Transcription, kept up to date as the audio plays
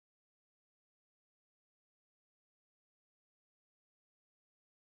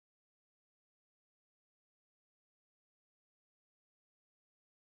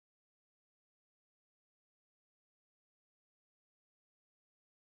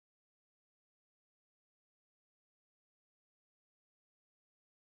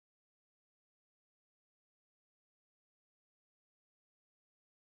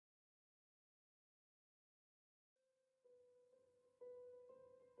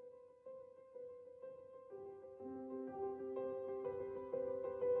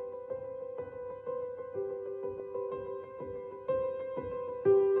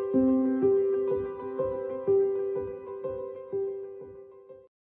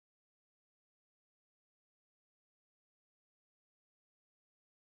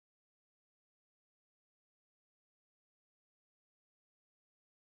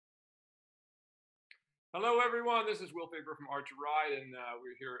Hello, everyone. This is Will Faerber from Art2Ride, and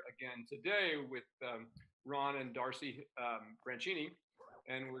we're here again today with Ron and Darcy Branchini,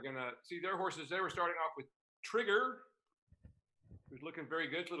 and we're going to see their horses. They were starting off with Trigger, who's looking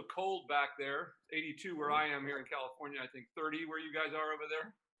very good. It's a little cold back there. 82 where I am here in California. I think 30 where you guys are over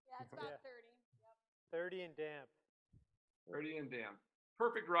there. Yeah, it's about 30. Yep. 30 and damp. 30 and damp.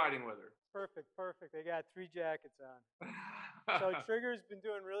 Perfect riding weather. Perfect, perfect. They got 3 jackets on. So Trigger's been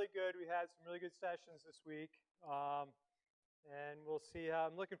doing really good. We had some really good sessions this week. And we'll see how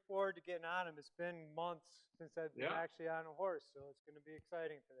I'm looking forward to getting on him. It's been months since I've been actually on a horse, so it's going to be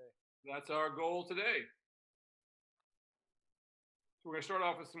exciting today. That's our goal today. So we're going to start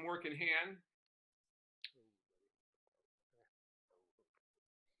off with some work in hand.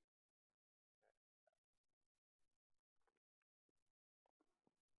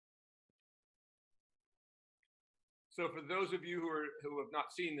 So for those of you who have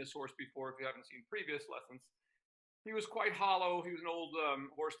not seen this horse before, if you haven't seen previous lessons, he was quite hollow. He was an old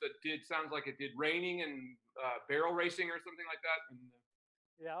horse that sounds like it did reining and barrel racing or something like that. And,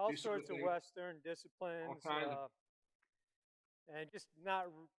 yeah, all sorts of Western disciplines, and just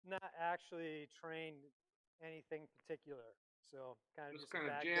not actually trained anything particular. So kind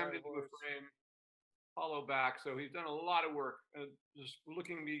of jammed into a frame, hollow back. So he's done a lot of work. Just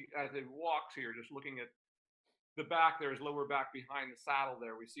looking as he walks here, just looking at the back there, his lower back behind the saddle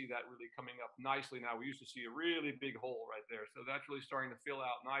there, we see that really coming up nicely now. We used to see a really big hole right there. So that's really starting to fill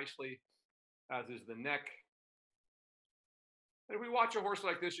out nicely, as is the neck. And if we watch a horse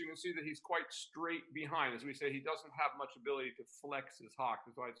like this, you can see that he's quite straight behind. As we say, he doesn't have much ability to flex his hock.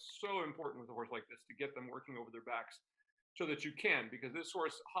 That's why it's so important with a horse like this to get them working over their backs so that you can, because this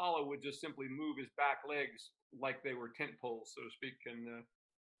horse, hollow, would just simply move his back legs like they were tent poles, so to speak, and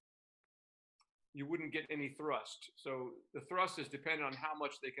you wouldn't get any thrust. So the thrust is dependent on how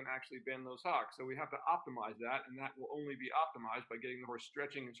much they can actually bend those hocks. So we have to optimize that, and that will only be optimized by getting the horse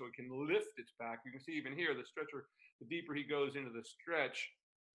stretching so it can lift its back. You can see even here, the stretcher, the deeper he goes into the stretch,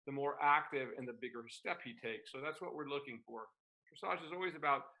 the more active and the bigger step he takes. So that's what we're looking for. Dressage is always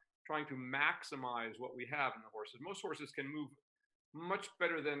about trying to maximize what we have in the horses. Most horses can move much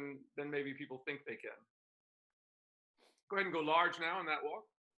better than maybe people think they can. Go ahead and go large now in that walk.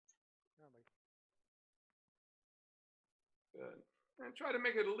 Good. And try to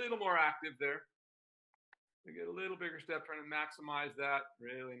make it a little more active there. To get a little bigger step, trying to maximize that.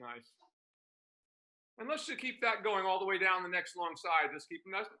 Really nice. And let's just keep that going all the way down the next long side. Just keep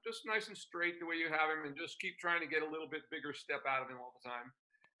him just nice and straight the way you have him, and just keep trying to get a little bit bigger step out of him all the time.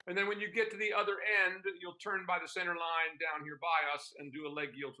 And then when you get to the other end, you'll turn by the center line down here by us and do a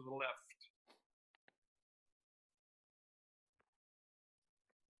leg yield to the left.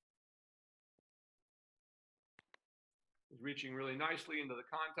 He's reaching really nicely into the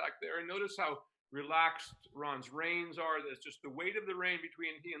contact there. And notice how relaxed Ron's reins are. There's just the weight of the rein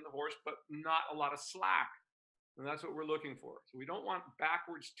between he and the horse, but not a lot of slack. And that's what we're looking for. So we don't want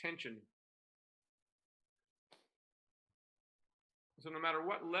backwards tension. So no matter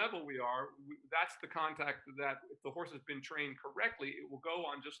what level we are, that's the contact that if the horse has been trained correctly, it will go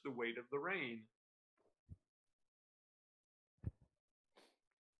on just the weight of the rein.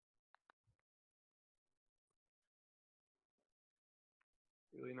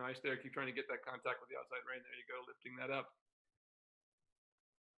 Really nice there. Keep trying to get that contact with the outside rein. There you go, lifting that up.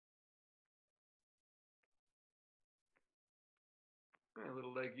 And a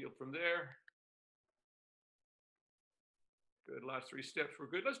little leg yield from there. Good, last 3 steps were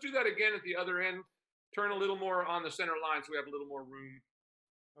good. Let's do that again at the other end. Turn a little more on the center line so we have a little more room.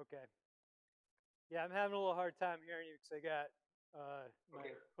 Okay. Yeah, I'm having a little hard time hearing you because I got my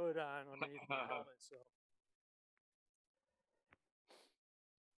hood on underneath my helmet, so.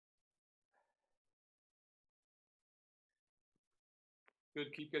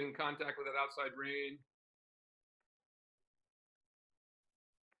 Good, keep getting contact with that outside rein.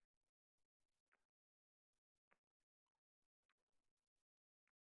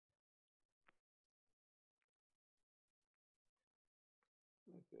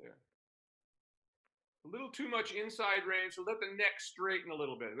 Right there. A little too much inside rein, so let the neck straighten a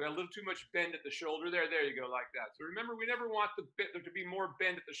little bit. We got a little too much bend at the shoulder there. There you go, like that. So remember, we never want there to be more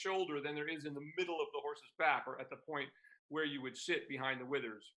bend at the shoulder than there is in the middle of the horse's back or at the point where you would sit behind the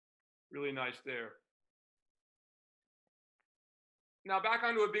withers. Really nice there. Now back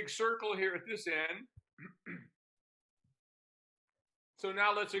onto a big circle here at this end. So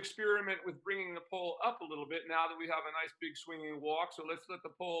now let's experiment with bringing the pole up a little bit now that we have a nice big swinging walk. So let's let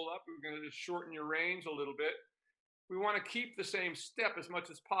the pole up. We're going to just shorten your reins a little bit. We want to keep the same step as much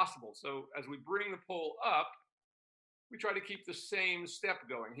as possible. So as we bring the pole up, we try to keep the same step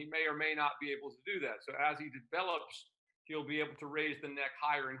going. He may or may not be able to do that. So as he develops, he'll be able to raise the neck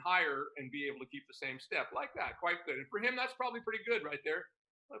higher and higher and be able to keep the same step like that. Quite good. And for him, that's probably pretty good right there.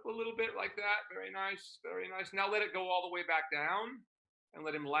 Up a little bit like that. Very nice. Very nice. Now let it go all the way back down and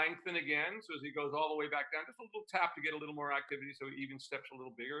let him lengthen again. So as he goes all the way back down, just a little tap to get a little more activity so he even steps a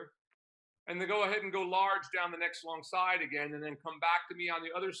little bigger. And then go ahead and go large down the next long side again, and then come back to me on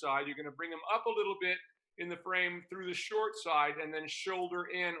the other side. You're going to bring him up a little bit in the frame through the short side, and then shoulder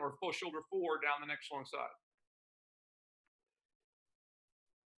in or full shoulder forward down the next long side.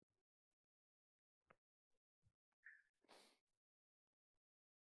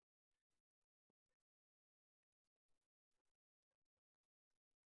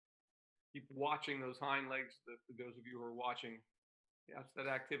 Keep watching those hind legs, for those of you who are watching. Yeah, it's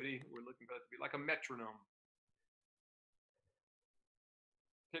that activity. We're looking for it to be like a metronome.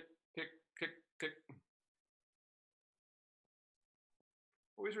 Kick, kick, kick, kick.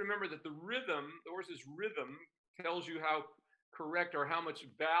 Always remember that the rhythm, the horse's rhythm, tells you how correct or how much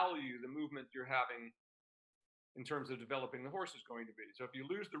value the movement you're having in terms of developing the horse is going to be. So if you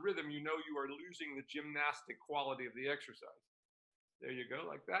lose the rhythm, you know you are losing the gymnastic quality of the exercise. There you go,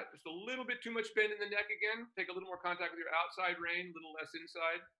 like that. Just a little bit too much bend in the neck again. Take a little more contact with your outside rein, a little less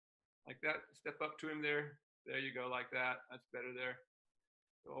inside. Like that. Step up to him there. There you go, like that. That's better there.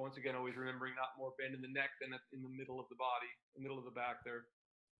 So once again, always remembering not more bend in the neck than in the middle of the body, the middle of the back there.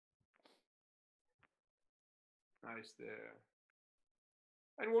 Nice there.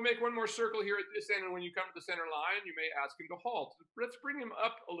 And we'll make one more circle here at this end, and when you come to the center line, you may ask him to halt. Let's bring him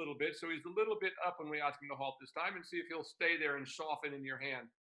up a little bit, so he's a little bit up when we ask him to halt this time, and see if he'll stay there and soften in your hand.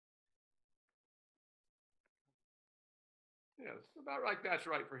 Yeah, about like that's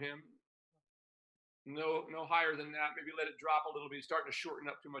right for him. No higher than that. Maybe let it drop a little bit. He's starting to shorten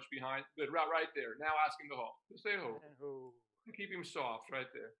up too much behind. Good, right there. Now ask him to halt. Just say ho. And keep him soft right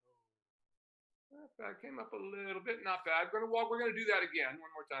there. Not bad. Came up a little bit, not bad. We're going to do that again one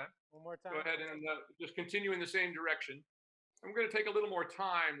more time. One more time. Go ahead and just continue in the same direction. And we're going to take a little more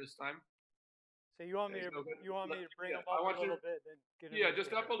time this time. So you want me to bring him up a little bit, then get him. Yeah,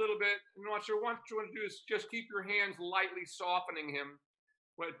 just up a little bit. And what you want to do is just keep your hands lightly softening him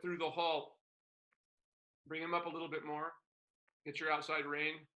through the halt. Bring him up a little bit more. Get your outside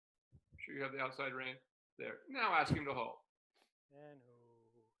rein. Make sure you have the outside rein. There. Now ask him to halt.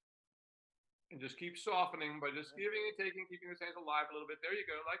 And just keep softening by just giving and taking, keeping his hands alive a little bit. There you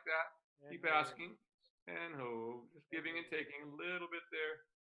go, like that. Keep asking. And ho. Just giving and taking a little bit there.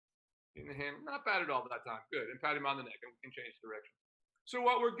 In the hand. Not bad at all that time. Good. And pat him on the neck, and we can change direction. So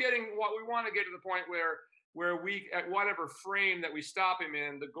what we want to get to the point where we, at whatever frame that we stop him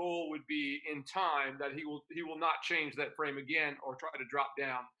in, the goal would be in time that he will not change that frame again or try to drop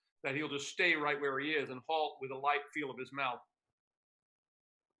down, that he'll just stay right where he is and halt with a light feel of his mouth.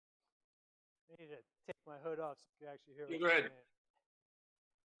 I need to take my hood off so you can actually hear what I'm saying.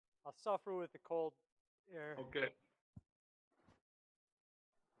 I'll suffer with the cold air. Okay.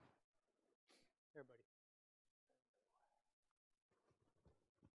 Here, buddy.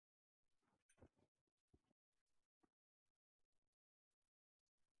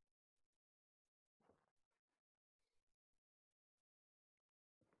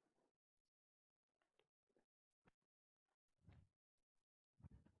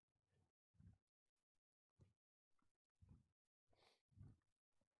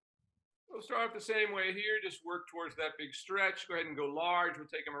 We'll start off the same way here. Just work towards that big stretch. Go ahead and go large.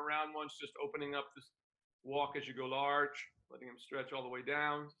 We'll take him around once, just opening up this walk as you go large, letting him stretch all the way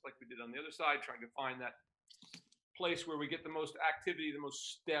down, just like we did on the other side, trying to find that place where we get the most activity, the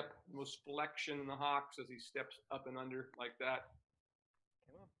most step, the most flexion in the hocks as he steps up and under like that.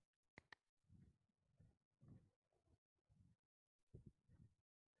 Come on.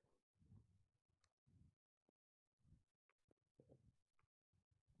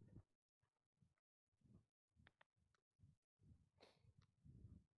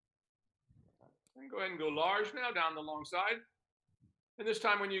 And go ahead and go large now down the long side. And this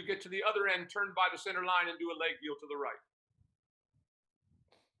time when you get to the other end, turn by the center line and do a leg wheel to the right.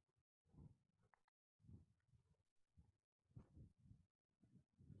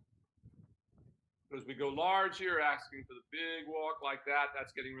 As we go large here, asking for the big walk like that.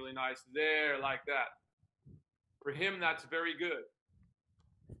 That's getting really nice there, like that. For him, that's very good.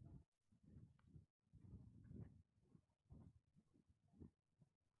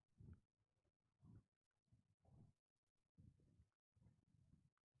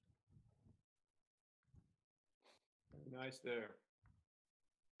 Nice there.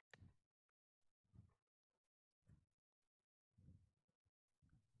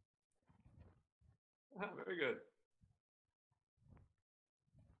 Very good.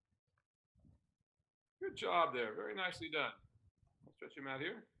 Good job there. Very nicely done. I'll stretch him out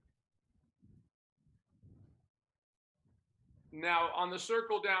here. Now, on the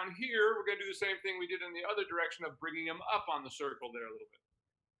circle down here, we're going to do the same thing we did in the other direction of bringing him up on the circle there a little bit.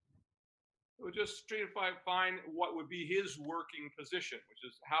 We'll just try to find what would be his working position, which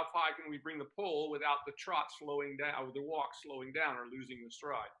is how far can we bring the pull without the trot slowing down, or the walk slowing down or losing the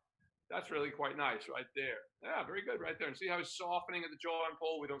stride. That's really quite nice right there. Yeah, very good right there. And see how he's softening at the jaw and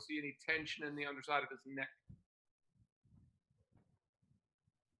pull? We don't see any tension in the underside of his neck.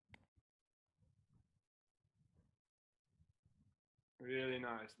 Really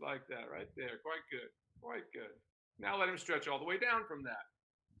nice, like that right there. Quite good, quite good. Now let him stretch all the way down from that.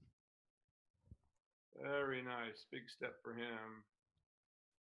 Very nice, big step for him.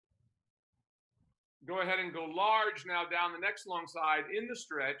 Go ahead and go large now down the next long side in the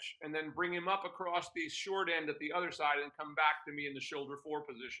stretch, and then bring him up across the short end at the other side and come back to me in the shoulder 4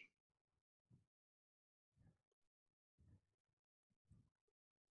 position.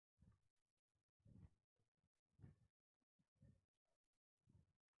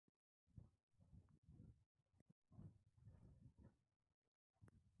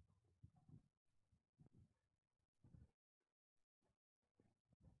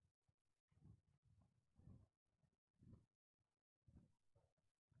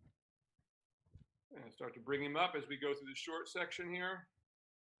 And start to bring him up as we go through the short section here.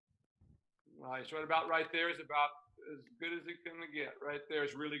 Nice, right about right there is about as good as it's gonna get. Right there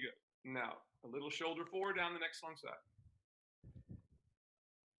is really good. Now, a little shoulder 4 down the next long side.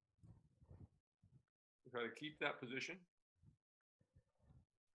 Try to keep that position.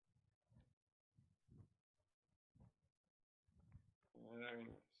 Very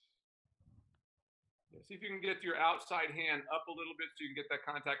nice. Yeah, see if you can get your outside hand up a little bit so you can get that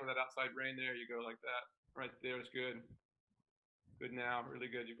contact with that outside rein. There you go, like that. Right there is good. Good now, really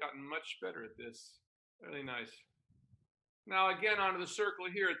good. You've gotten much better at this. Really nice. Now again onto the circle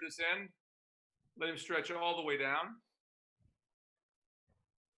here at this end. Let him stretch all the way down.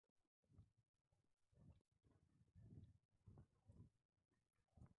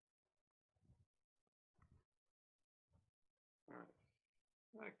 All right.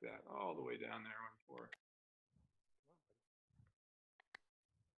 Like that, all the way down there on 4.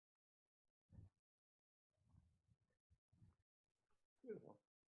 Beautiful.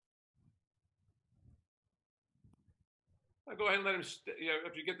 Now go ahead and let him,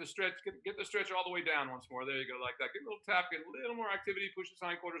 if you get the stretch, get the stretch all the way down once more. There you go, like that. Get a little tap, get a little more activity, push his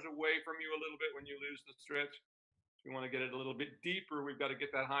hindquarters away from you a little bit when you lose the stretch. If you want to get it a little bit deeper, we've got to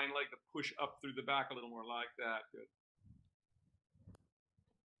get that hind leg to push up through the back a little more, like that. Good.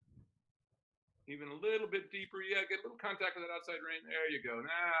 Even a little bit deeper. Yeah, get a little contact with that outside rein. There you go.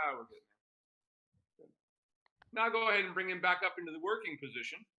 Now we're good. Good. Now go ahead and bring him back up into the working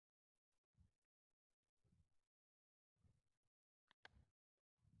position.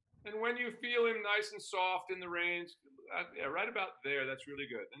 And when you feel him nice and soft in the reins, yeah, right about there, that's really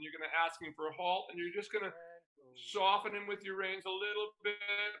good. And you're going to ask him for a halt, and you're just going to soften him with your reins a little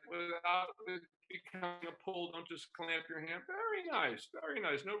bit without it becoming a pull. Don't just clamp your hand. Very nice, very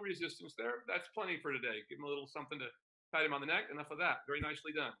nice. No resistance there. That's plenty for today. Give him a little something to pat him on the neck. Enough of that. Very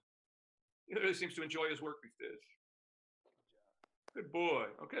nicely done. He really seems to enjoy his work these days. Good boy.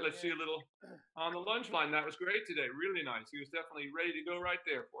 Okay, let's see a little on the lunge line. That was great today. Really nice. He was definitely ready to go right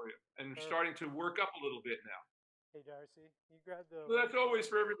there for you. And starting to work up a little bit now. Hey, Darcy, you grab the... So that's always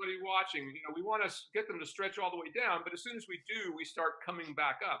for everybody watching. You know, we want to get them to stretch all the way down, but as soon as we do, we start coming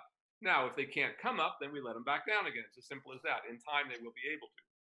back up. Now, if they can't come up, then we let them back down again. It's as simple as that. In time, they will be able to.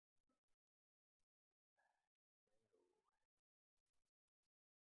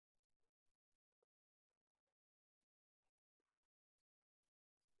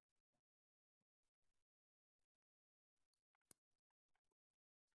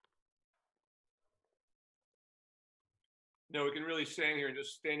 No, we can really stand here and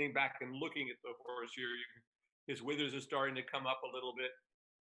just standing back and looking at the horse here. His withers are starting to come up a little bit.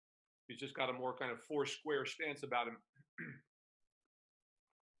 He's just got a more kind of 4 square stance about him.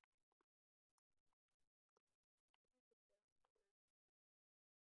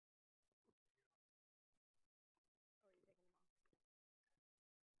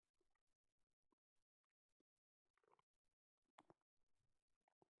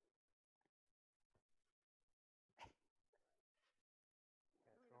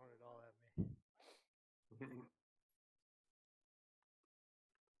 Throwing it all at me.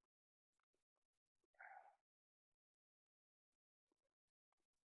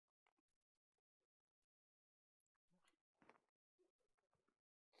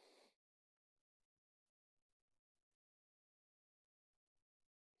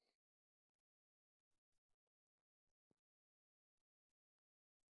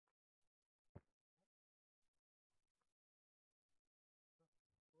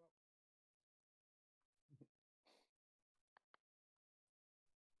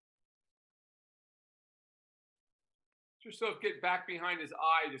 yourself get back behind his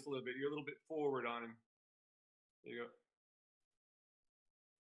eye just a little bit. You're a little bit forward on him. There you go.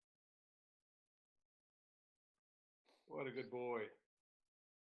 What a good boy.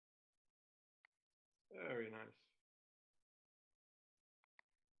 Very nice.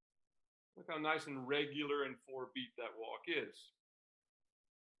 Look how nice and regular and 4-beat that walk is.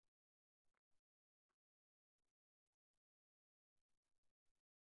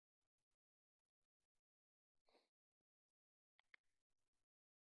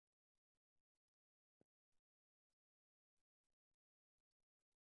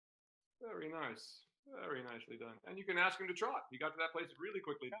 Very nice. Very nicely done. And you can ask him to trot. He got to that place really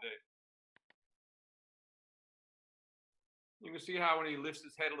quickly today. You can see how when he lifts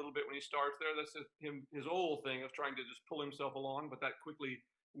his head a little bit when he starts there, that's his old thing of trying to just pull himself along, but that quickly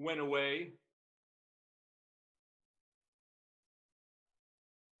went away.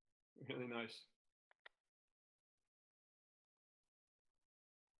 Really nice.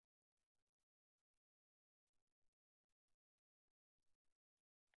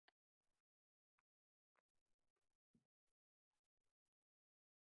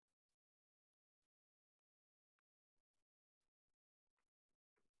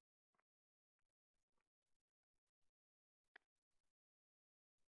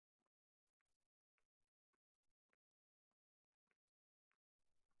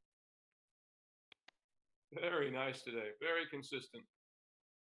 Very nice today. Very consistent.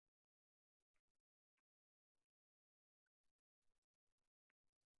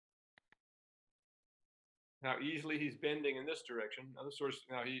 How easily he's bending in this direction.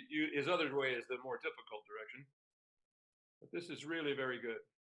 Now, his other way is the more difficult direction. But this is really very good.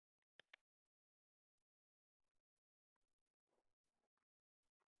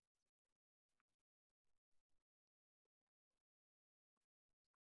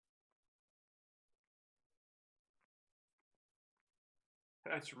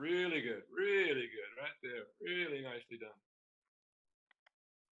 That's really good. Really good right there. Really nicely done.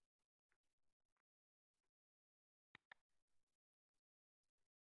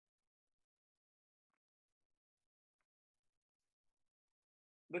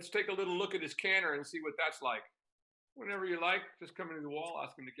 Let's take a little look at his canter and see what that's like. Whenever you like, just come into the wall,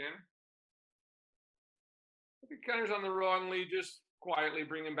 ask him to canter. If he canters on the wrong lead, just quietly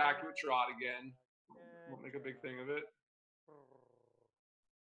bring him back to a trot again. Won't make a big thing of it.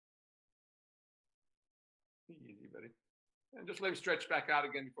 Easy, buddy. And just let him stretch back out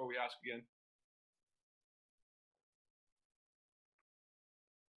again before we ask again.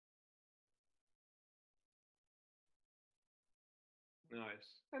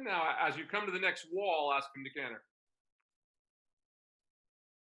 Nice. And now, as you come to the next wall, ask him to canter.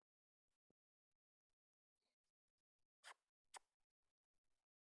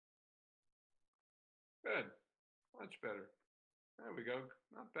 Good. Much better. There we go.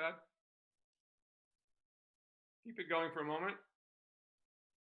 Not bad. Keep it going for a moment.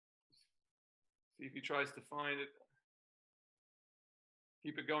 See if he tries to find it.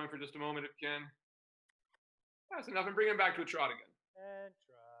 Keep it going for just a moment if you can. That's enough, and bring him back to a trot again. And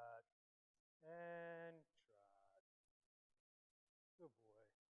trot. And trot. Good boy.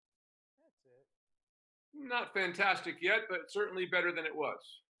 That's it. Not fantastic yet, but certainly better than it was.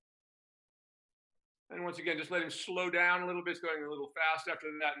 And once again, just let him slow down a little bit. It's going a little fast after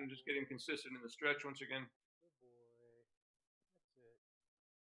that, and just get him consistent in the stretch once again. Good boy.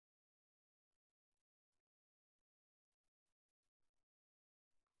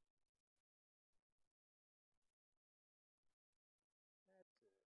 That's it. That's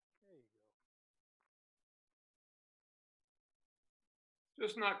it. There you go.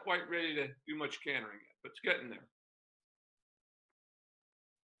 Just not quite ready to do much cantering yet, but it's getting there.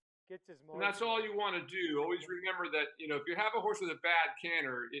 Gets his And that's all you want to do. Always remember that, if you have a horse with a bad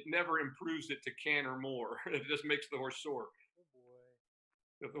canter, it never improves it to canter more. It just makes the horse sore. Good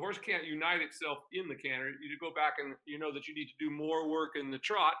boy. If the horse can't unite itself in the canter, you go back and you know that you need to do more work in the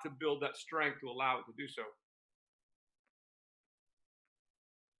trot to build that strength to allow it to do so.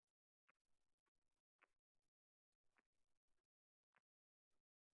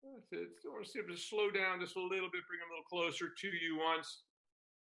 That's it. So I want to see him to slow down just a little bit, bring him a little closer to you once.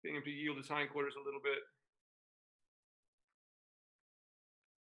 Getting him to yield his hindquarters a little bit.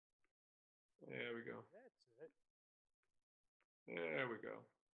 There we go. That's it. There we go.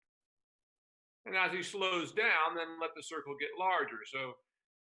 And as he slows down, then let the circle get larger. So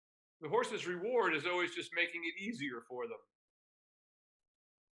the horse's reward is always just making it easier for them.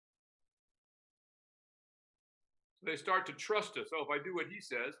 So they start to trust us. Oh, if I do what he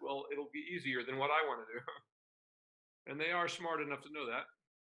says, well, it'll be easier than what I want to do. And they are smart enough to know that.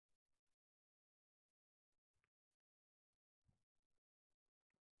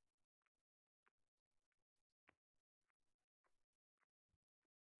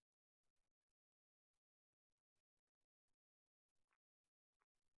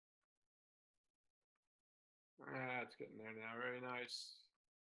 That's getting there now. Very nice.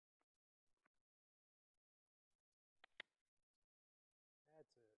 That's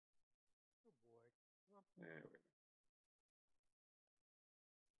it. Good boy. Come on. There we go.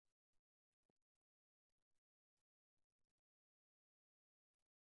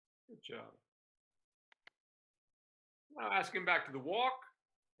 Good job. Now ask him back to the walk.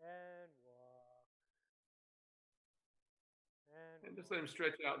 And walk. And just let him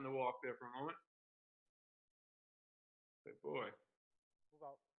stretch out in the walk there for a moment. Good boy. Move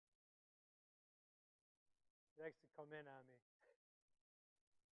out. He likes to come in on me.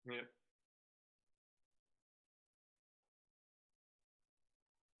 Yeah.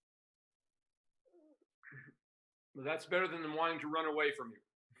 Well, that's better than them wanting to run away from you.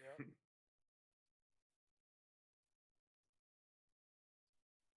 Yep.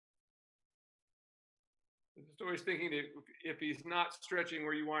 Just always thinking that if he's not stretching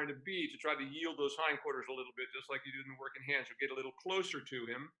where you want him to be, to try to yield those hindquarters a little bit, just like you do in the working hands. You'll get a little closer to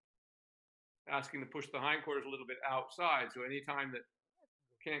him, asking to push the hindquarters a little bit outside. So anytime that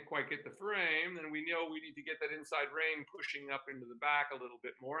can't quite get the frame, then we know we need to get that inside rein pushing up into the back a little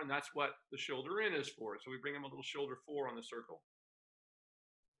bit more, and that's what the shoulder in is for. So we bring him a little shoulder 4 on the circle.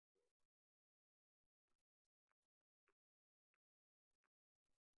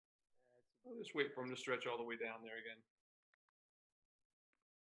 I'll just wait for him to stretch all the way down there again.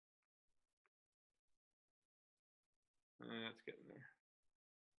 That's getting there.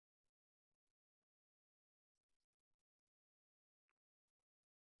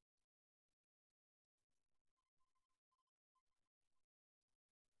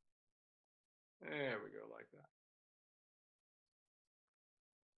 There we go, like that.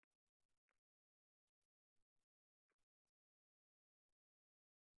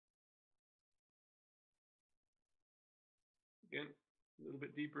 Again, a little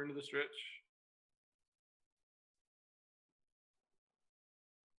bit deeper into the stretch.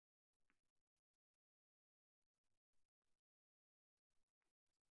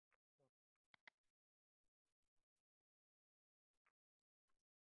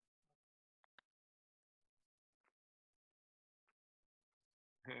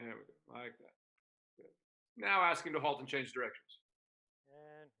 There we go, like that. Good. Now ask him to halt and change directions.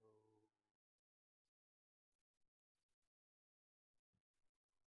 And move.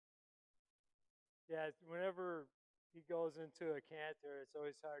 Yeah, whenever he goes into a canter, it's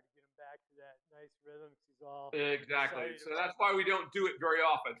always hard to get him back to that nice rhythm because he's all Exactly. excited So that's why we don't do it very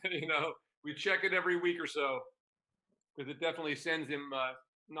often. We check it every week or so because it definitely sends him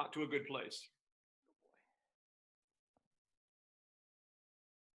not to a good place.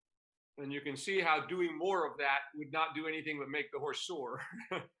 And you can see how doing more of that would not do anything but make the horse sore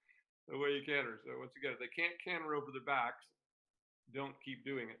the way you canter. So once again, if they can't canter over their backs, don't keep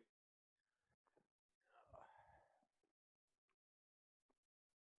doing it.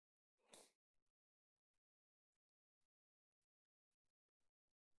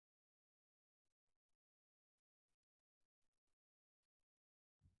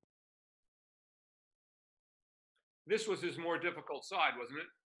 This was his more difficult side, wasn't it?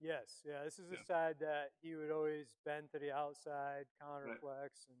 Yes, yeah. This is the side that he would always bend to the outside,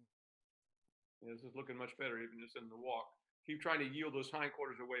 counterflex, and yeah, this is looking much better, even just in the walk. Keep trying to yield those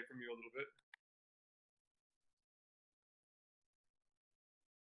hindquarters away from you a little bit.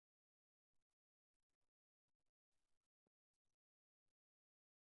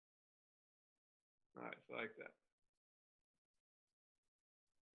 Nice, like that.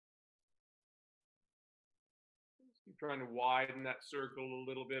 Keep trying to widen that circle a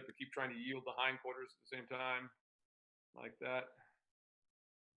little bit, but keep trying to yield the hindquarters at the same time, like that.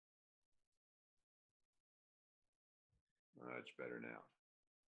 Much better now.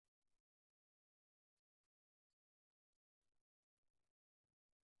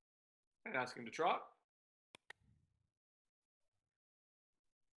 And ask him to trot.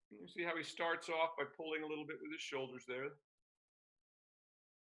 You see how he starts off by pulling a little bit with his shoulders there.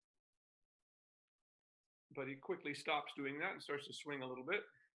 But he quickly stops doing that and starts to swing a little bit.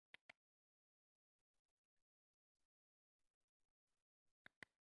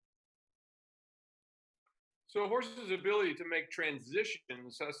 So a horse's ability to make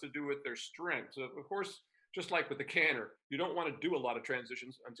transitions has to do with their strength. So of course, just like with the canter, you don't want to do a lot of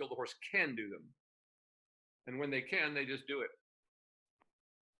transitions until the horse can do them. And when they can, they just do it.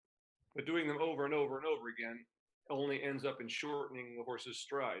 But doing them over and over and over again only ends up in shortening the horse's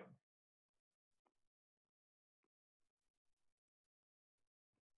stride.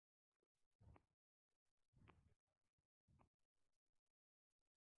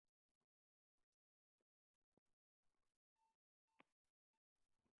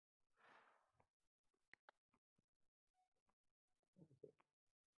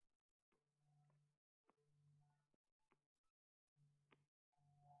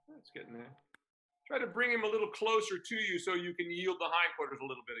 That's getting there. Try to bring him a little closer to you so you can yield the hindquarters a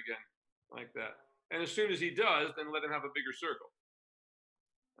little bit again, like that. And as soon as he does, then let him have a bigger circle.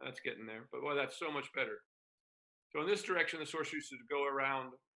 That's getting there. But boy, that's so much better. So in this direction, the horse used to go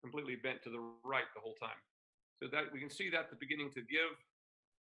around completely bent to the right the whole time. So that we can see that the beginning to give.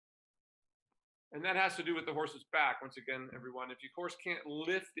 And that has to do with the horse's back. Once again, everyone, if your horse can't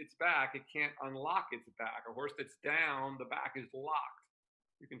lift its back, it can't unlock its back. A horse that's down, the back is locked.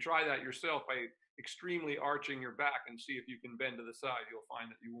 You can try that yourself by extremely arching your back and see if you can bend to the side. You'll find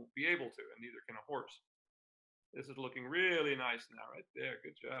that you won't be able to, and neither can a horse. This is looking really nice now, right there.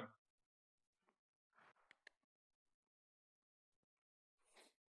 Good job.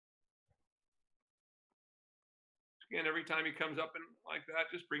 Again, every time he comes up and like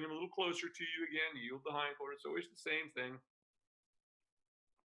that, just bring him a little closer to you again. Yield the hindquarters. It's always the same thing.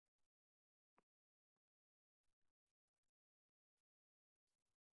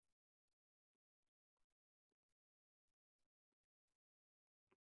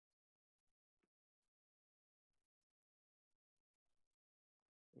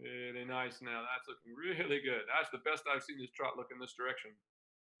 Really nice now. That's looking really good. That's the best I've seen this trot look in this direction.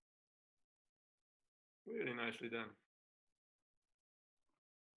 Really nicely done.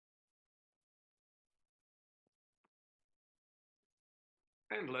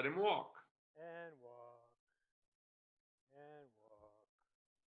 And let him walk. And walk. And walk.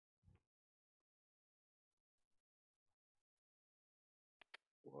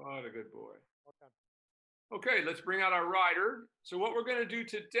 What a good boy. Okay. Okay, let's bring out our rider. So what we're going to do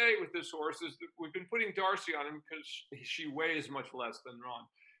today with this horse is that we've been putting Darcy on him because she weighs much less than Ron.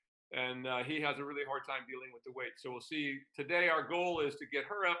 And he has a really hard time dealing with the weight. So we'll see. Today our goal is to get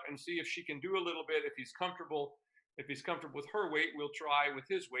her up and see if she can do a little bit. If he's comfortable with her weight, we'll try with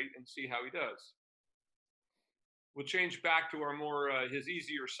his weight and see how he does. We'll change back to our more his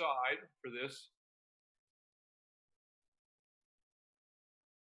easier side for this.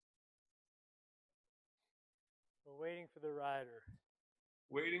 We're waiting for the rider.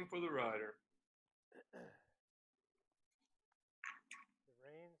 Waiting for the rider. The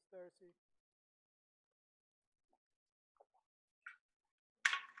reins, Darcy.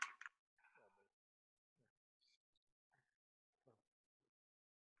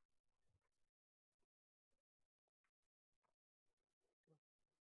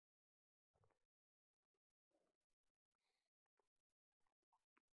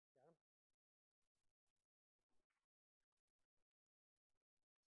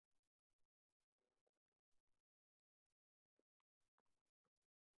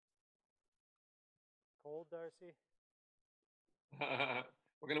 Cold, Darcy?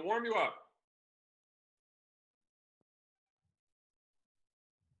 We're going to warm you up.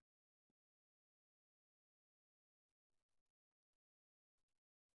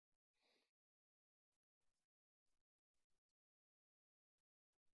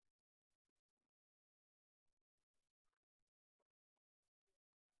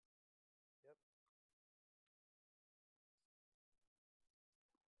 Yep.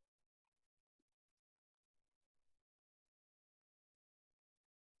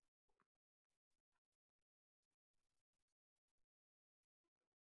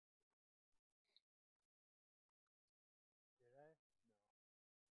 Did I?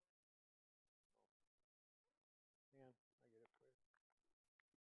 No. Hang on, I get it for you.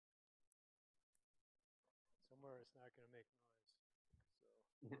 Somewhere it's not going to make noise.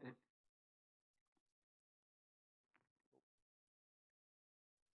 So.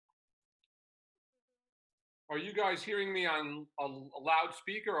 Are you guys hearing me on a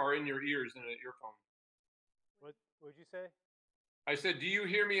loudspeaker or in your ears in an earphone? What'd you say? I said, do you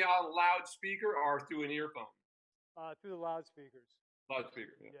hear me on loudspeaker or through an earphone? Through the loudspeakers.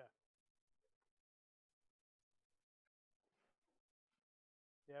 Loudspeaker, yeah.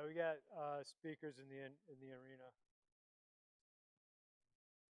 Yeah, we got speakers in the arena.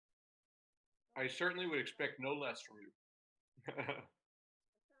 I certainly would expect no less from you.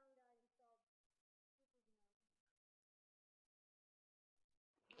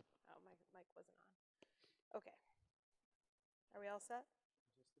 Oh, my mic wasn't on. Okay. Are we all set?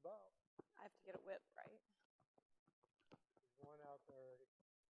 Just about. I have to get a whip, right? There's one out there already.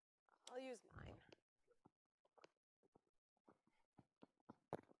 I'll use mine.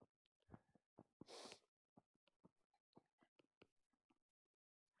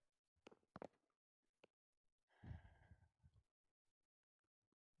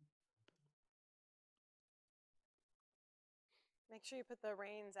 Make sure you put the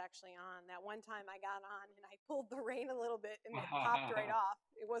reins actually on. That one time I got on and I pulled the rein a little bit and it popped right off.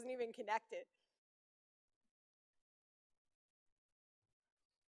 It wasn't even connected.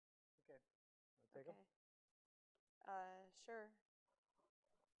 sure.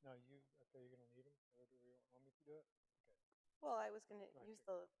 No, you. I thought you were gonna lead him. Or do you want me to do it? Okay. Well, I was going to Right, use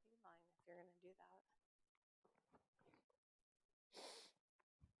sure. the lead line if you're going to do that.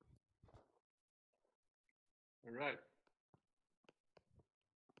 All right.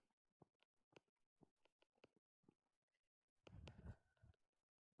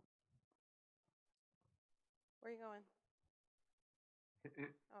 Where are you going?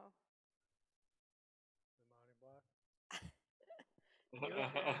 Oh. The mounting block. You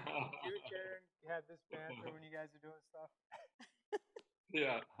and Karen have this banter when you guys are doing stuff.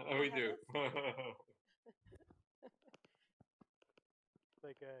 Yeah, we do. It's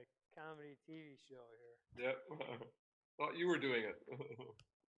like a comedy TV show here. Yep. Thought you were doing it.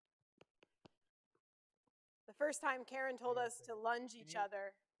 The first time Karen told us to lunge each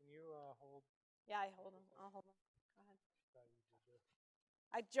other. Can you hold? Yeah, I hold them. I'll hold them. Go ahead. Thought you did this.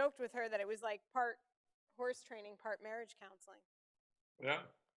 I joked with her that it was like part horse training, part marriage counseling. Yeah.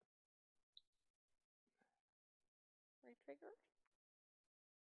 Right trigger.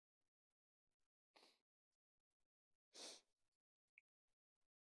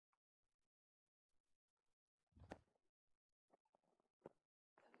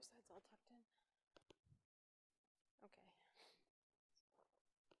 The other side's all tucked in. Okay.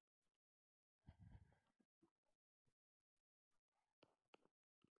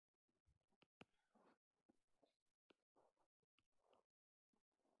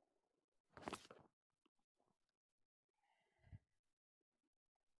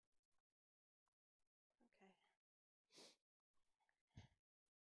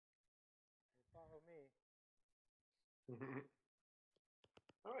 Follow me.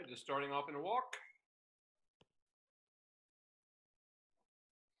 All right, just starting off in a walk.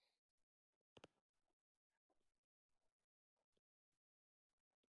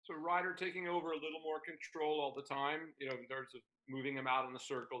 So rider taking over a little more control all the time, in terms of moving him out in the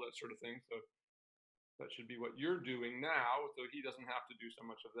circle, that sort of thing. So that should be what you're doing now. So he doesn't have to do so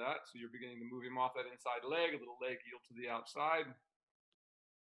much of that. So you're beginning to move him off that inside leg, a little leg yield to the outside.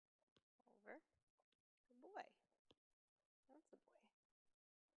 Over. Good boy. That's a boy.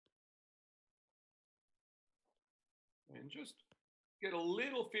 And just get a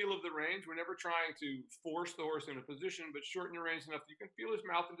little feel of the reins. We're never trying to force the horse into position, but shorten your reins enough that you can feel his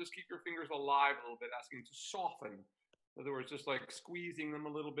mouth and just keep your fingers alive a little bit, asking him to soften. In other words, just like squeezing them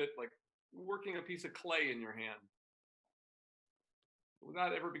a little bit, like working a piece of clay in your hand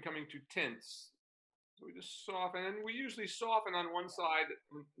without ever becoming too tense. So we just soften, and we usually soften on one side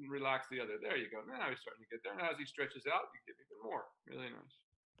and relax the other. There you go. Now he's starting to get there. Now as he stretches out, you get even more. Really nice.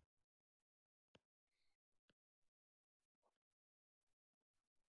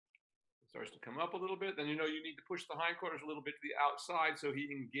 Starts to come up a little bit, then you need to push the hindquarters a little bit to the outside so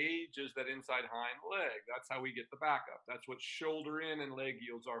he engages that inside hind leg. That's how we get the backup. That's what shoulder in and leg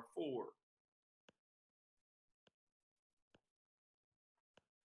yields are for.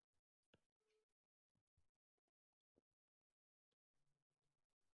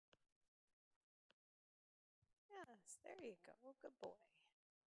 Yes, there you go. Good boy.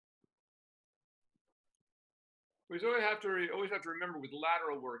 We always have to remember with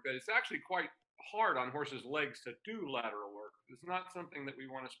lateral work that it's actually quite hard on horses' legs to do lateral work. It's not something that we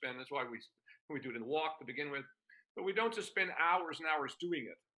want to spend. That's why we do it in the walk to begin with. But we don't just spend hours and hours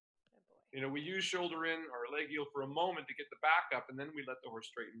doing it. Good boy. We use shoulder in or leg yield for a moment to get the back up, and then we let the horse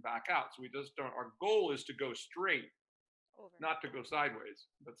straighten back out. So we just don't. Our goal is to go straight, Over. not to go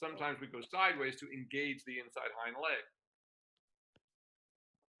sideways. But sometimes we go sideways to engage the inside hind leg.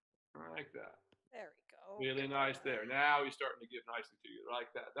 Like that. There we go. Really nice there. Now he's starting to give nicely to you. Like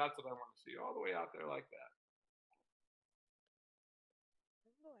that. That's what I want to see. All the way out there like that.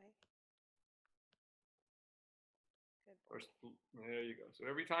 Good boy. Good boy. There you go. So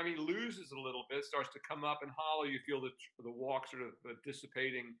every time he loses a little bit, starts to come up and hollow, you feel the walk sort of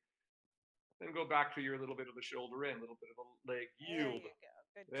dissipating. Then go back to your little bit of a shoulder in, a little bit of a leg yield. There you go.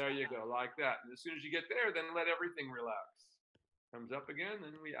 Good There job. you go, like that. And as soon as you get there, then let everything relax. Comes up again,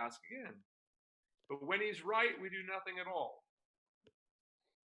 then we ask again. But when he's right, we do nothing at all.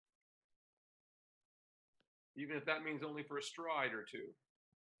 Even if that means only for a stride or two.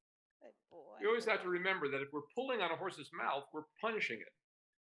 Good boy. You always have to remember that if we're pulling on a horse's mouth, we're punishing it.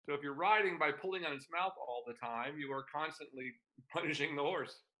 So if you're riding by pulling on its mouth all the time, you are constantly punishing the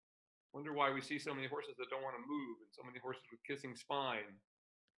horse. Wonder why we see so many horses that don't want to move and so many horses with kissing spine.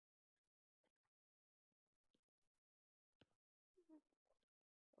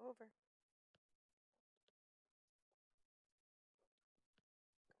 Over.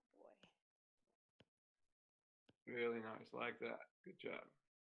 Good boy. Really nice, like that. Good job.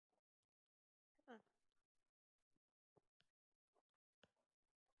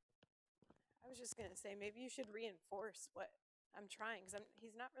 just going to say, maybe you should reinforce what I'm trying, because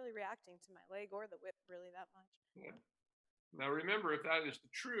he's not really reacting to my leg or the whip really that much. Yeah. Now remember, if that is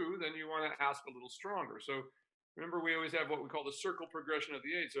true, then you want to ask a little stronger. So remember, we always have what we call the circle progression of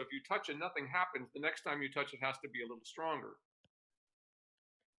the aid. So if you touch and nothing happens, the next time you touch it has to be a little stronger.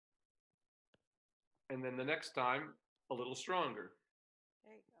 And then the next time, a little stronger.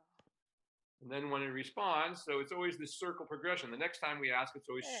 There you go. And then when it responds, so it's always this circle progression. The next time we ask, it's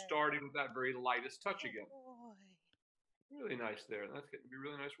always starting with that very lightest touch again. Boy. Really nice there. That's going to be a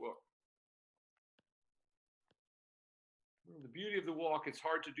really nice walk. The beauty of the walk, it's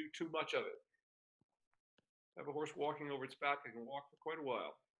hard to do too much of it. Have a horse walking over its back, it can walk for quite a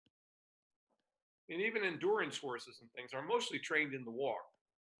while. And even endurance horses and things are mostly trained in the walk.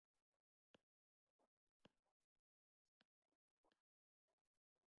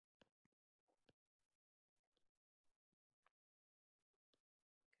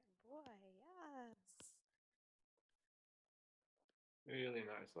 Good boy, yes. Really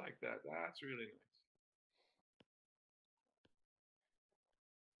nice, like that. That's really nice.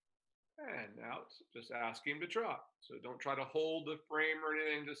 And now just ask him to trot. So don't try to hold the frame or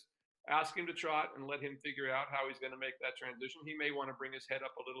anything. Just ask him to trot and let him figure out how he's going to make that transition. He may want to bring his head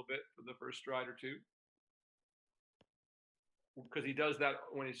up a little bit for the first stride or two, because he does that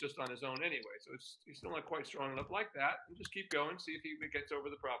when he's just on his own anyway. So he's still not quite strong enough like that. And just keep going. See if he gets over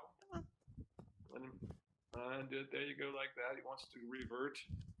the problem. Let him do it. There you go, like that. He wants to revert.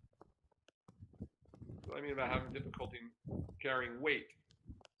 What I mean about having difficulty carrying weight.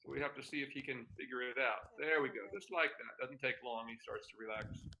 So we have to see if he can figure it out. There we go, just like that. Doesn't take long, he starts to relax.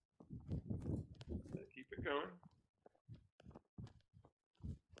 Keep it going.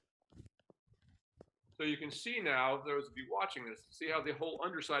 So you can see now, those of you watching this, see how the whole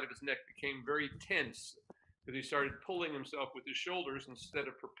underside of his neck became very tense because he started pulling himself with his shoulders instead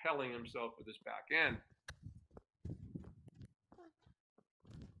of propelling himself with his back end.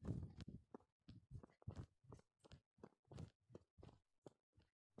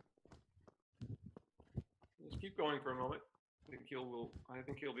 Keep going for a moment. I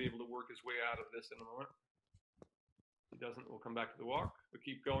think he'll be able to work his way out of this in a moment. If he doesn't, we'll come back to the walk. But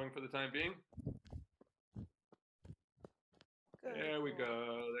keep going for the time being. Good. There we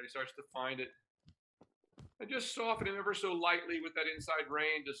go. There he starts to find it. And just soften him ever so lightly with that inside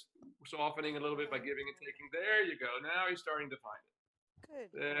rein, just softening a little bit by giving and taking. There you go. Now he's starting to find it.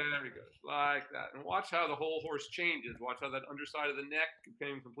 Good. There he goes, like that. And watch how the whole horse changes. Watch how that underside of the neck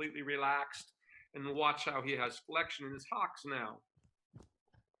became completely relaxed. And watch how he has flexion in his hocks now.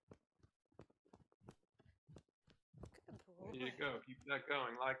 Good boy. There you go. Keep that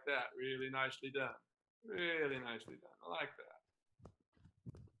going like that. Really nicely done. Really nicely done. I like that.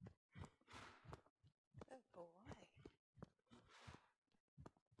 Good boy.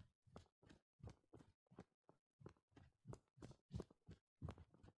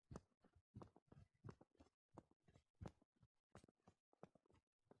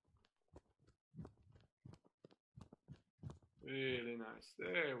 Really nice.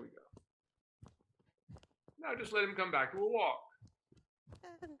 There we go. Now just let him come back to a walk.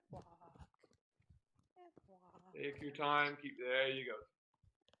 And walk. And walk. Take your time. There you go.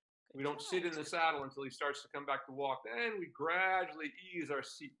 We don't sit in the saddle until he starts to come back to walk. Then we gradually ease our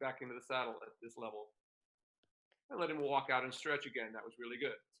seat back into the saddle at this level. And let him walk out and stretch again. That was really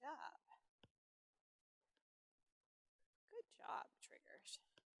good. Good job. Good job, Triggers.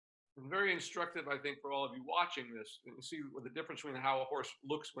 It's very instructive, I think, for all of you watching this. You can see the difference between how a horse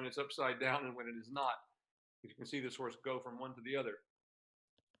looks when it's upside down and when it is not. You can see this horse go from one to the other.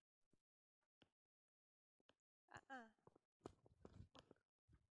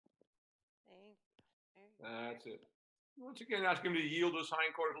 That's it. Once again, ask him to yield those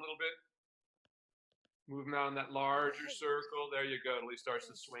hindquarters a little bit. Move him out in that larger circle. There you go. Till he starts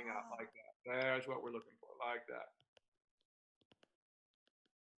to swing out like that. There's what we're looking for, like that.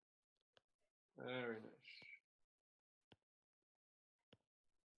 Very nice.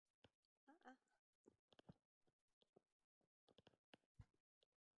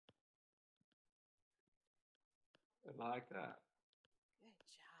 Like that. Good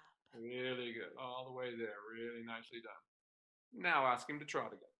job. Really good. All the way there. Really nicely done. Now ask him to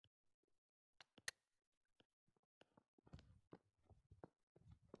trot again.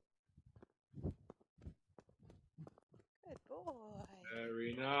 Good boy.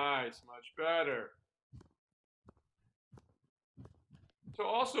 Very nice. Much better. So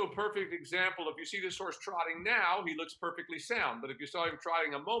also a perfect example, if you see this horse trotting now, he looks perfectly sound. But if you saw him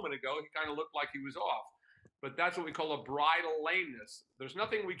trotting a moment ago, he kind of looked like he was off. But that's what we call a bridle lameness. There's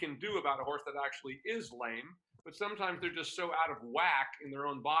nothing we can do about a horse that actually is lame, but sometimes they're just so out of whack in their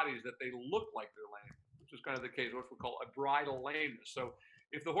own bodies that they look like they're lame, which is kind of the case, what we call a bridle lameness. So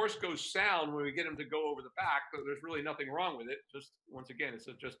if the horse goes sound when we get him to go over the back, there's really nothing wrong with it. Just once again, it's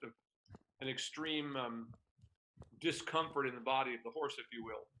just an extreme discomfort in the body of the horse, if you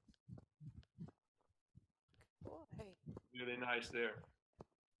will. Boy. Really nice there.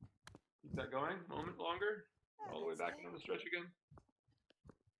 Keep that going a moment longer. All the way back on the stretch again.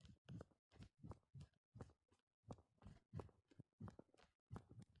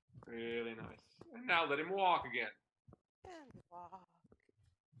 Really nice. And now let him walk again. And walk.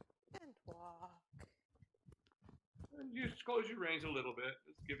 And walk. And you just close your reins a little bit.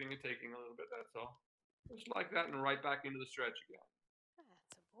 Just giving and taking a little bit, that's all. Just like that, and right back into the stretch again. That's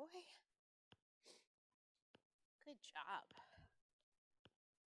a boy. Good job.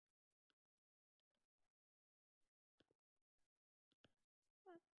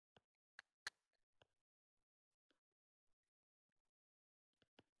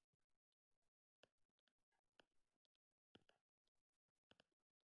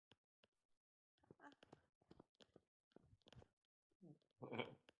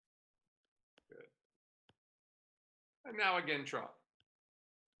 Good. And now again, trot.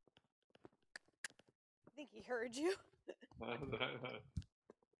 I think he heard you.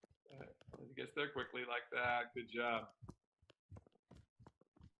 He gets there quickly like that. Good job.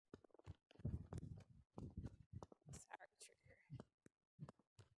 Sorry, Trigger.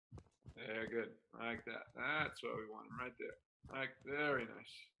 There, good. Like that. That's what we want him right there. Like, very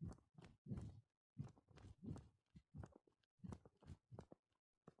nice.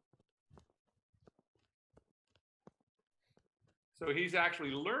 So he's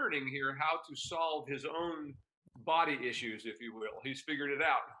actually learning here how to solve his own body issues, if you will. He's figured it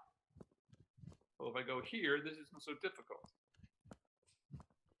out. Well, if I go here, this isn't so difficult.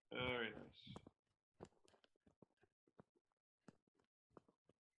 Very nice.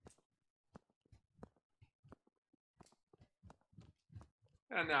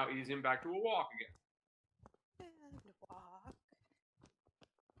 And now ease him back to a walk again. And walk.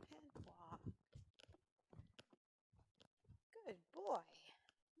 And walk. Good boy.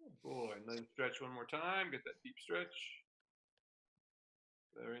 Good boy. And let him stretch one more time. Get that deep stretch.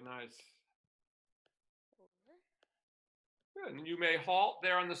 Very nice. Over. Good. And you may halt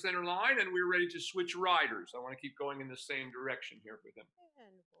there on the center line, and we're ready to switch riders. I want to keep going in the same direction here with him.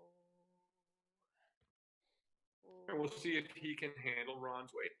 And And we'll see if he can handle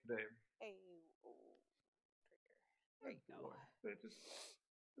Ron's weight today. Hey, Trigger. There you go. It just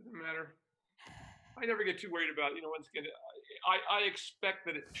doesn't matter. I never get too worried about, once again, I expect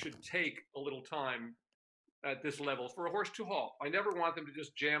that it should take a little time at this level for a horse to halt. I never want them to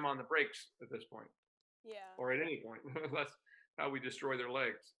just jam on the brakes at this point. Yeah. Or at any point. That's how we destroy their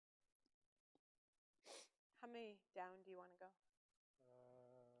legs. How many down do you want to go?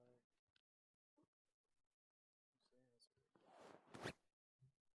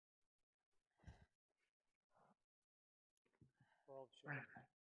 12 short.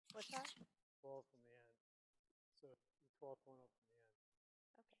 What's that? 12 from the end. So the 12th one up from the end.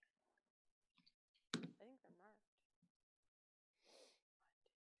 Okay. I think they're marked. 1, 2, 3, 4, 5,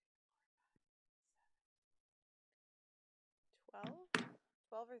 6, 7.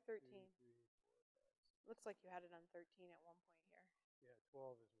 12 or 13? 2, 3, 4, 5, 6. Looks like you had it on 13 at one point here. Yeah,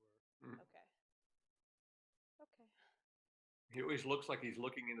 12 is where. Okay. Okay. He always looks like he's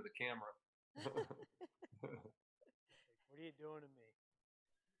looking into the camera. What are you doing to me?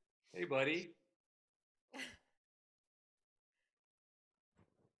 Hey, buddy. Okay.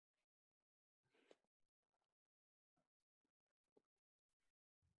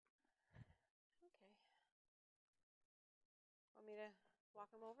 Want me to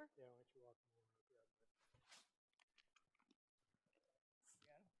walk him over? Yeah, why don't you walk him over?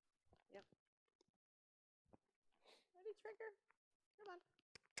 Got him? Yep. Ready, Trigger? Come on.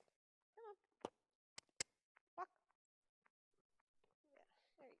 Come on. Walk. Yeah,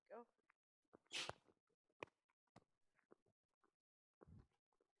 there you go.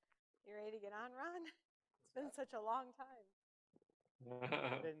 You ready to get on, Ron? It's been such a long time.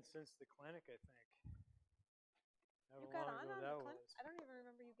 Been since the clinic, I think. You got on the clinic? I don't even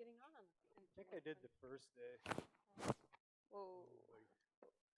remember you getting on the clinic. I think I did the first day. Whoa. I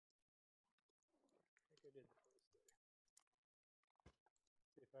think I did the first day.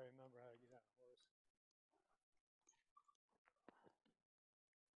 See if I remember how to get on a horse. There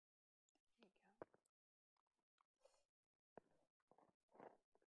you go.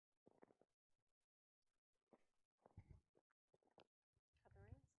 Got the reins?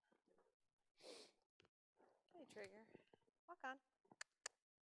 Okay, Trigger. Walk on.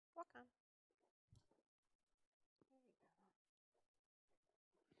 Walk on.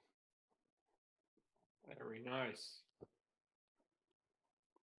 Very nice.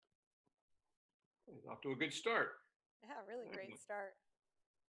 He's off to a good start. Yeah, really great start.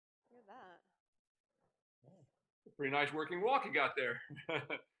 Look at that. Pretty nice working walk you got there.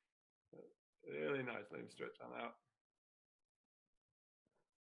 Really nice. Let him stretch on out.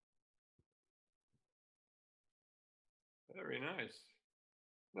 Very nice.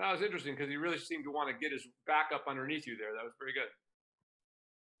 That was interesting because he really seemed to want to get his back up underneath you there. That was very good.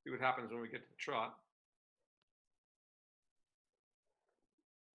 See what happens when we get to the trot.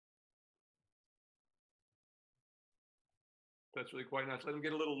 That's really quite nice. Let him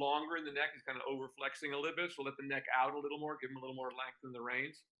get a little longer in the neck. He's kind of over flexing a little bit. So let the neck out a little more. Give him a little more length in the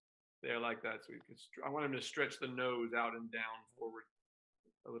reins. There, like that. So he can. I want him to stretch the nose out and down forward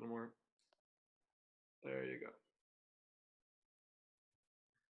a little more. There you go.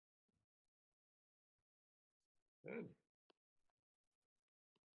 Good.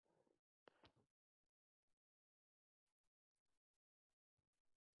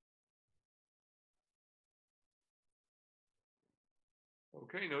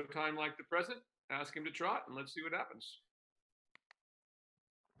 Okay, no time like the present. Ask him to trot and let's see what happens.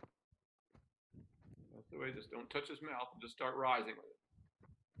 That's the way, just don't touch his mouth and just start rising with it.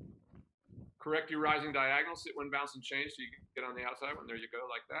 Correct your rising diagonal, sit one bounce and change so you can get on the outside one. There you go,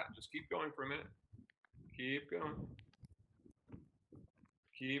 like that. Just keep going for a minute. Keep going.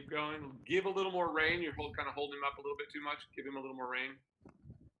 Keep going. Give a little more rein. You're kind of holding him up a little bit too much. Give him a little more rein.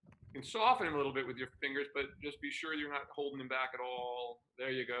 You can soften him a little bit with your fingers, but just be sure you're not holding him back at all.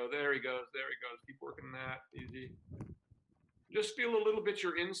 There you go. There he goes. There he goes. Keep working that. Easy. Just feel a little bit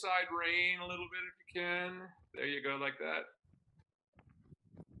your inside rein a little bit if you can. There you go, like that.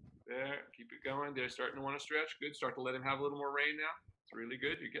 There. Keep it going. They're starting to want to stretch. Good. Start to let him have a little more rein now. It's really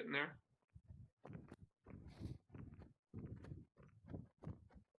good. You're getting there.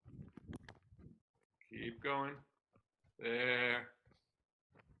 Keep going. There.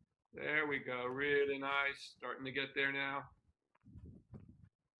 There we go. Really nice. Starting to get there now.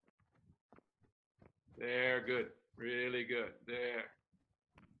 There. Good. Really good. There.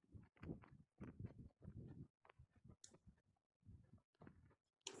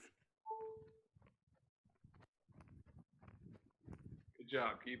 Good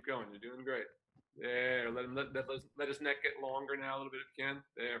job. Keep going. You're doing great. There. Let him let his neck get longer now a little bit if you can.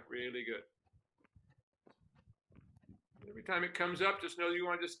 There. Really good. Every time it comes up, just know you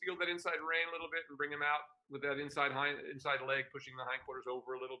want to just feel that inside rein a little bit and bring him out with that inside leg, pushing the hindquarters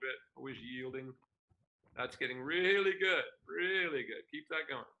over a little bit, always yielding. That's getting really good, really good. Keep that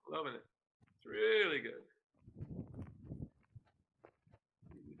going, loving it. It's really good.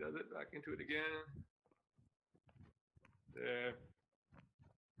 He does it, back into it again. There.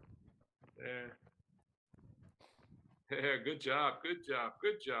 There. There, good job, good job,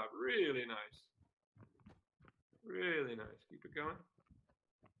 good job. Really nice. Really nice. Keep it going.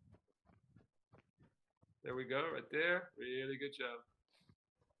 There we go, right there. Really good job.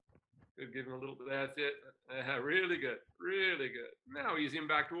 Good, give him a little bit. That's it. Really good. Really good. Now ease him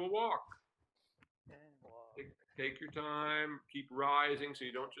back to a walk. Take your time. Keep rising so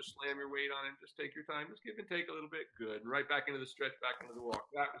you don't just slam your weight on him. Just take your time. Just give and take a little bit. Good. Right back into the stretch, back into the walk.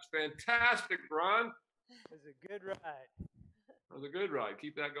 That was fantastic, Ron. It was a good ride. That was a good ride.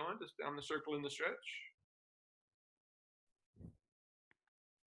 Keep that going. Just down the circle in the stretch.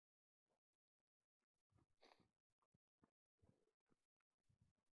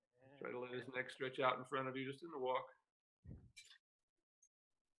 Try to let his neck stretch out in front of you just in the walk.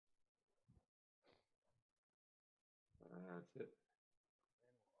 That's it.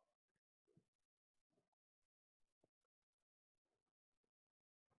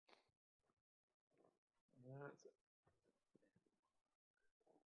 That's it.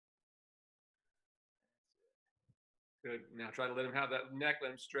 Good. Now try to let him have that neck.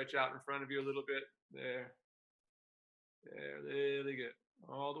 Let him stretch out in front of you a little bit. There. There. Really good.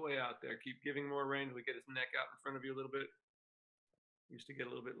 All the way out there. Keep giving more rein until we get his neck out in front of you a little bit. Used to get a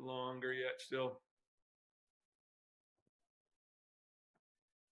little bit longer yet still.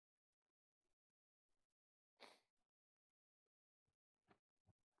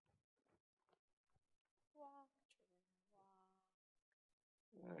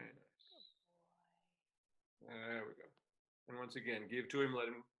 Very nice. There we go. And once again, give to him.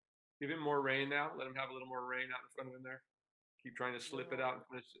 Give him more rein now. Let him have a little more rein out in front of him there. Keep trying to slip it out.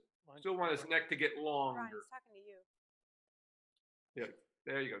 Still want his neck to get longer. Ron, he's talking to you. Yeah,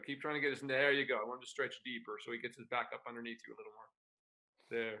 there you go. Keep trying to get his. There you go. I want him to stretch deeper so he gets his back up underneath you a little more.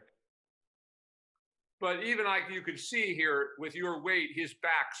 There. But even like you could see here, with your weight, his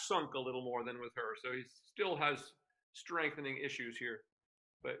back sunk a little more than with her. So he still has strengthening issues here,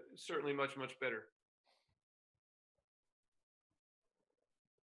 but certainly much, much better.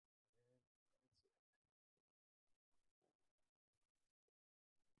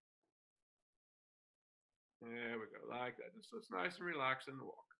 There we go, like that. Just looks nice and relaxed in the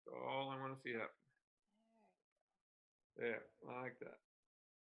walk. That's all I want to see happen. There, like that.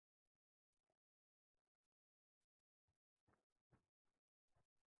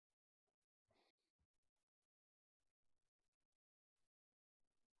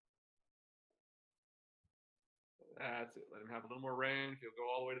 That's it. Let him have a little more range. He'll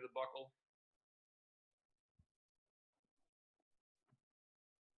go all the way to the buckle.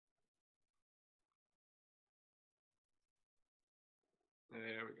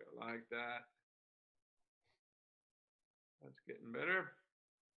 There we go, like that. That's getting better.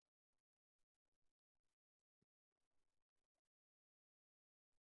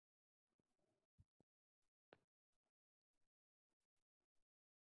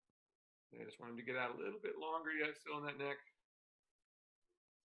 I just want him to get out a little bit longer yet, still in that neck.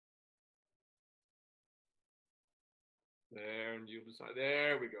 There, and you decide.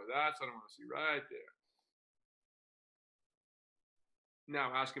 There we go. That's what I want to see right there.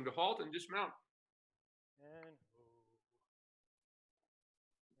 Now ask him to halt and dismount. And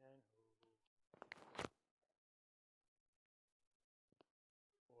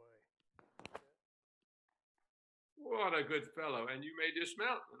What a good fellow. And you may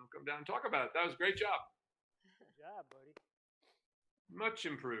dismount and come down and talk about it. That was a great job. Good job, buddy. Much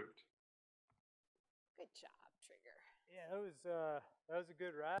improved. Good job, Trigger. Yeah, that was a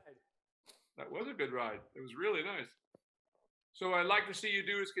good ride. That was a good ride. It was really nice. So I'd like to see you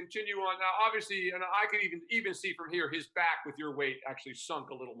do is continue on. Now, obviously, and I could even see from here, his back with your weight actually sunk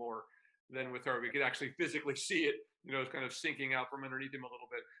a little more than with her. We could actually physically see it. It's kind of sinking out from underneath him a little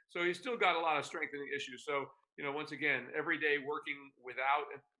bit. So he's still got a lot of strengthening issues. So, once again, every day working without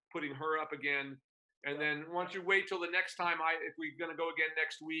and putting her up again. And then once you wait till the next time, if we're going to go again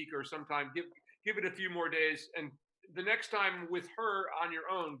next week or sometime, give it a few more days. And the next time with her on your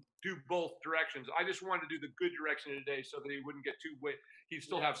own, do both directions. I just wanted to do the good direction today so that he wouldn't get too wet. He'd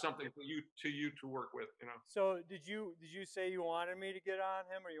still have something for you to work with, So did you say you wanted me to get on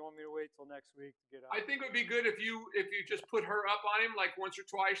him, or you want me to wait till next week to get on? I think it would be good if you just put her up on him like once or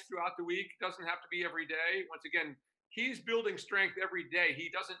twice throughout the week. It doesn't have to be every day. Once again, he's building strength every day.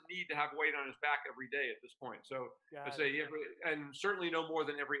 He doesn't need to have weight on his back every day at this point. So I say and certainly no more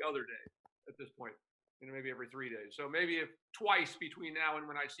than every other day at this point. Maybe every 3 days. So maybe twice between now and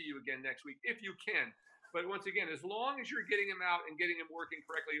when I see you again next week, if you can. But once again, as long as you're getting him out and getting him working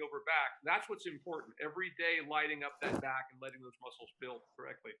correctly over back, that's what's important. Every day lighting up that back and letting those muscles build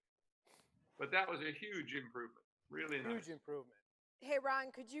correctly. But that was a huge improvement. Really nice. Huge improvement. Hey,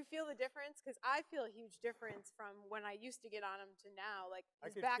 Ron, could you feel the difference? Because I feel a huge difference from when I used to get on him to now. Like,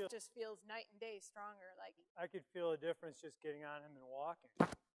 his back just feels night and day stronger. Like, I could feel a difference just getting on him and walking.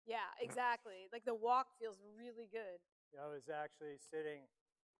 Yeah, exactly. Like the walk feels really good. I was actually sitting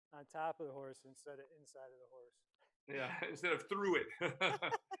on top of the horse instead of inside of the horse. Yeah, instead of through it.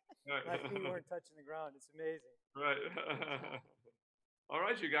 My feet weren't touching the ground. It's amazing. Right. All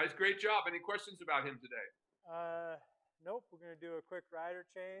right, you guys. Great job. Any questions about him today? Nope. We're going to do a quick rider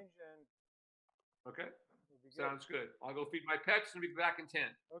change. Okay. Sounds good. I'll go feed my pets and be back in 10.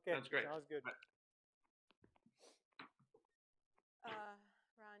 Okay. Sounds great. Sounds good. Right. Ron,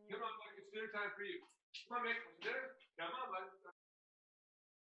 Come on, Mike. It's dinner time for you. Come on, Mick. Dinner? Come on, bud.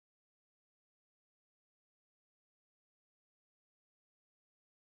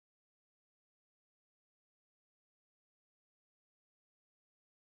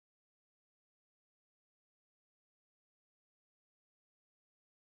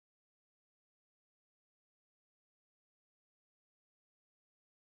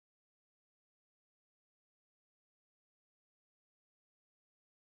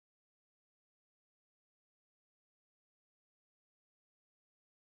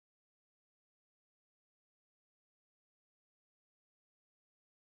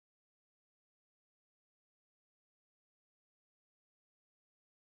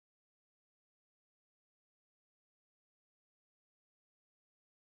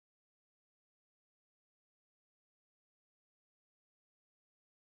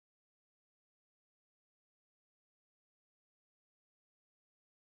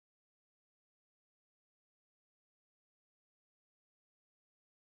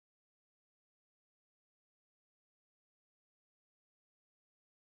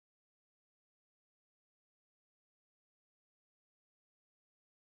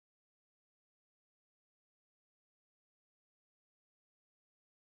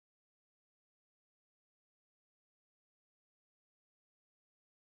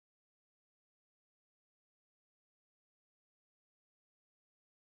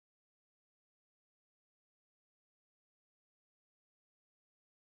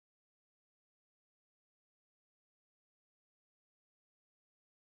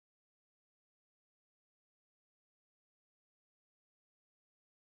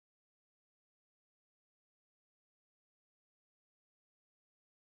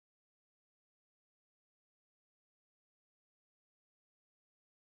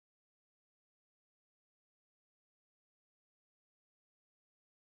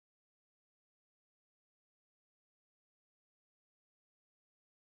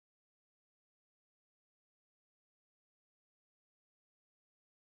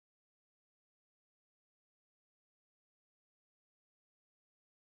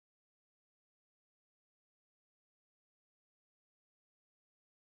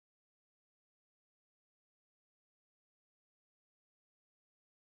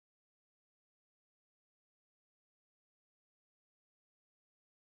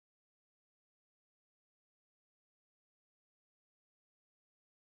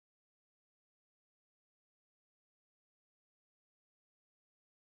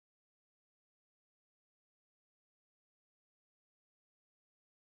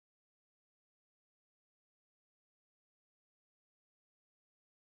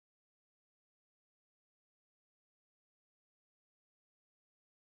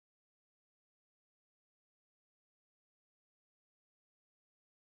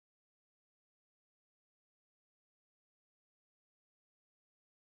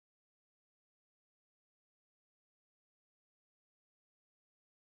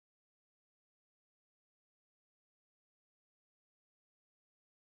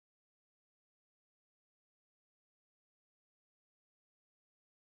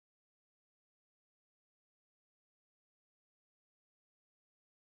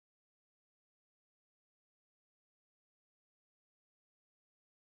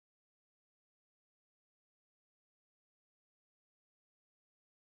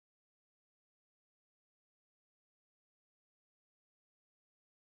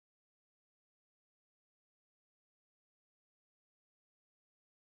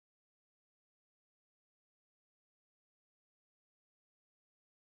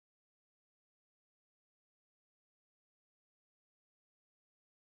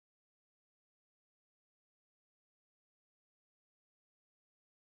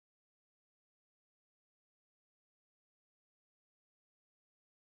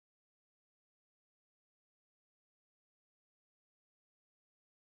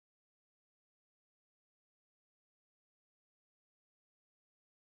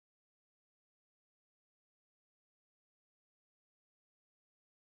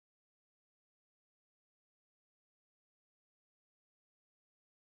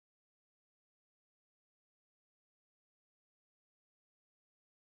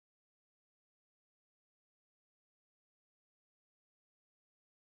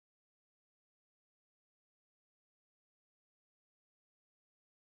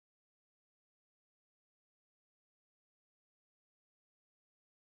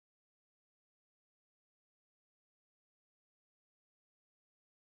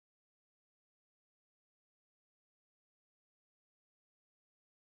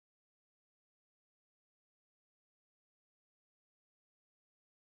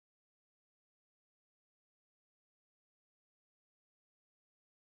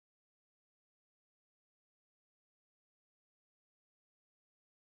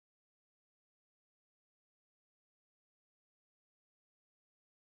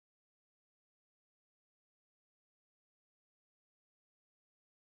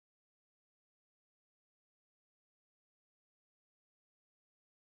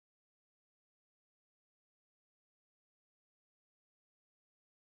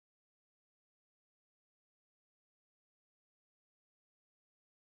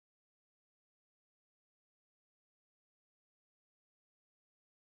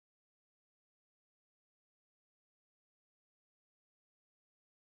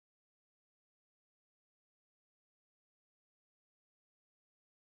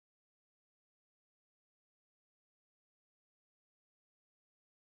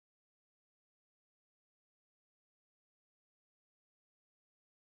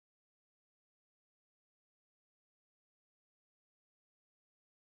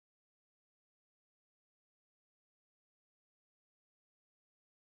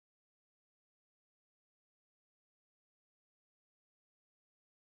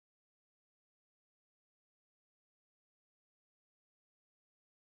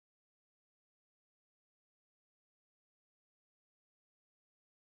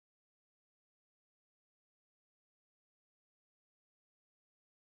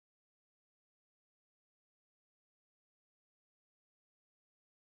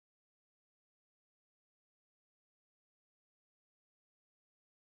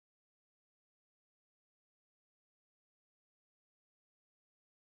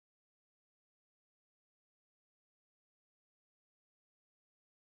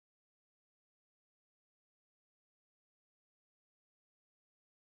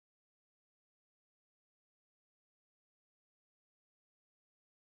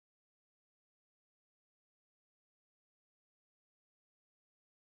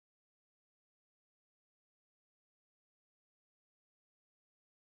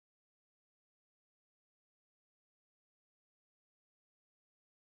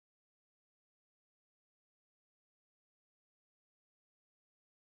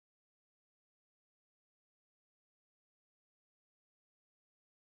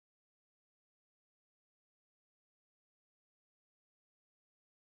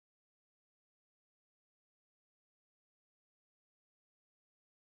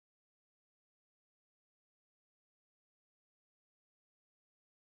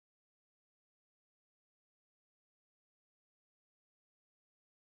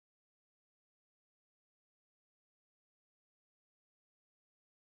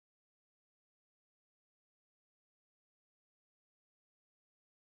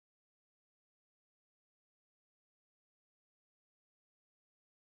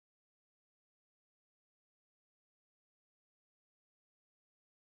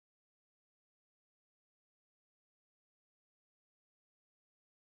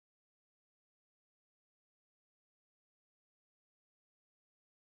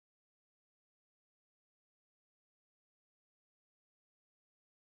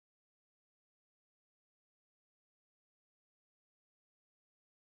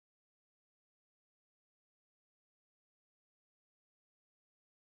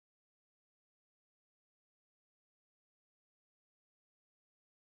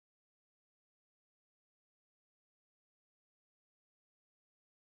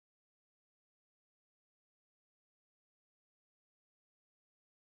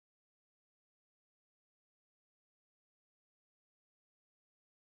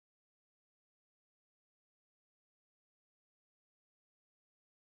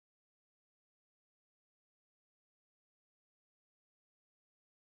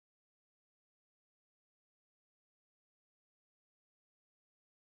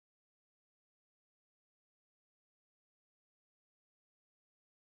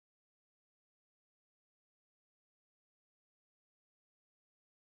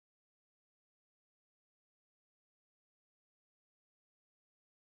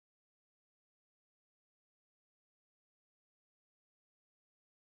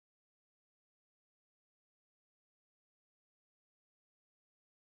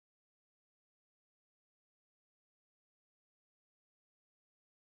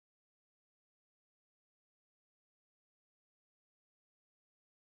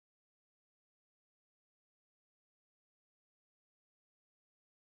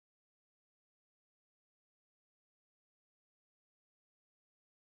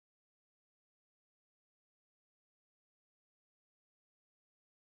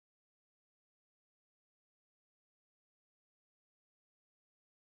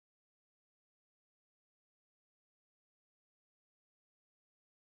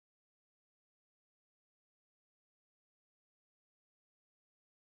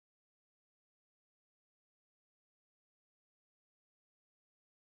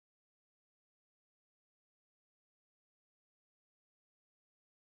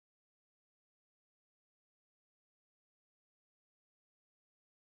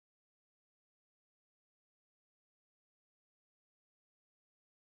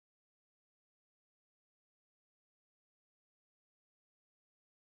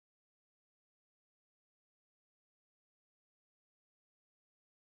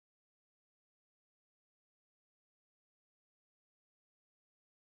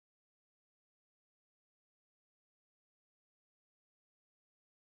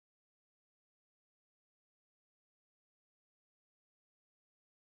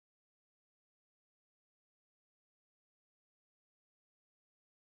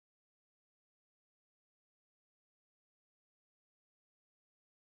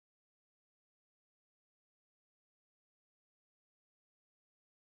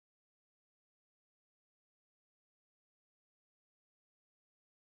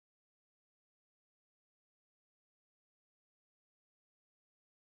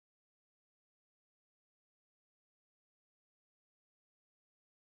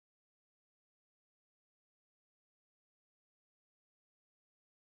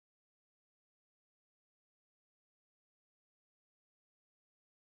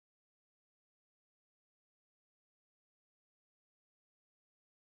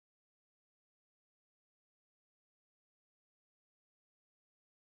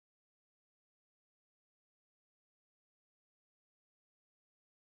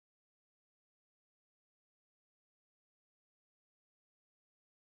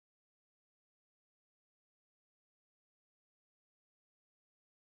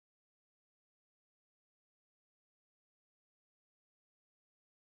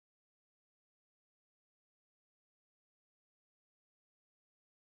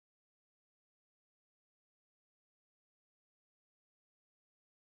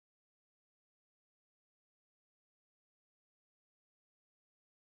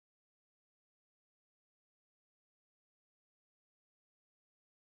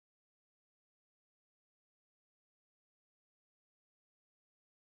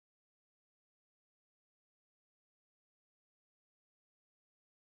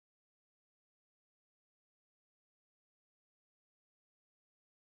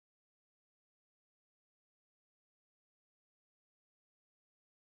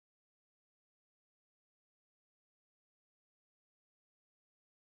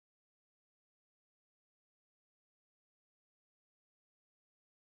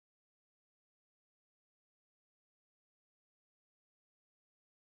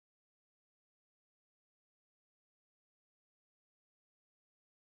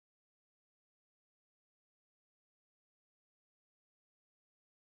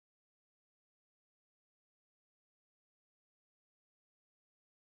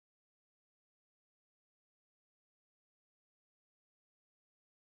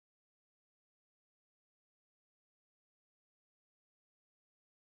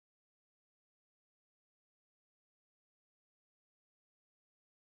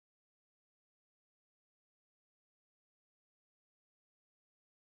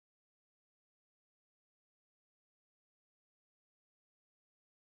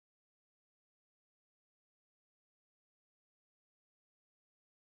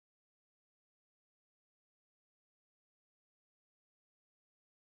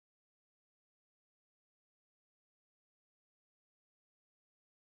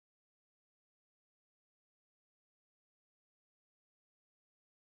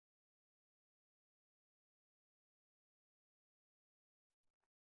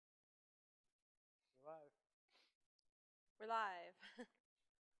 We're live.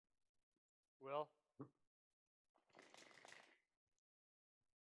 Will?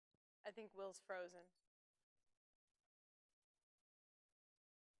 I think Will's frozen.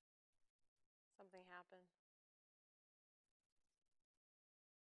 Something happened.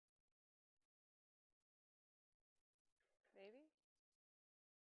 Maybe?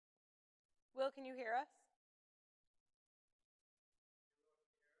 Will, can you hear us?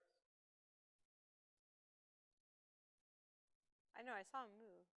 I know, I saw him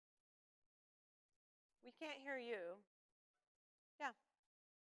move. We can't hear you. Yeah.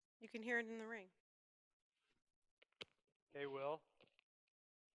 You can hear it in the ring. Hey, Will.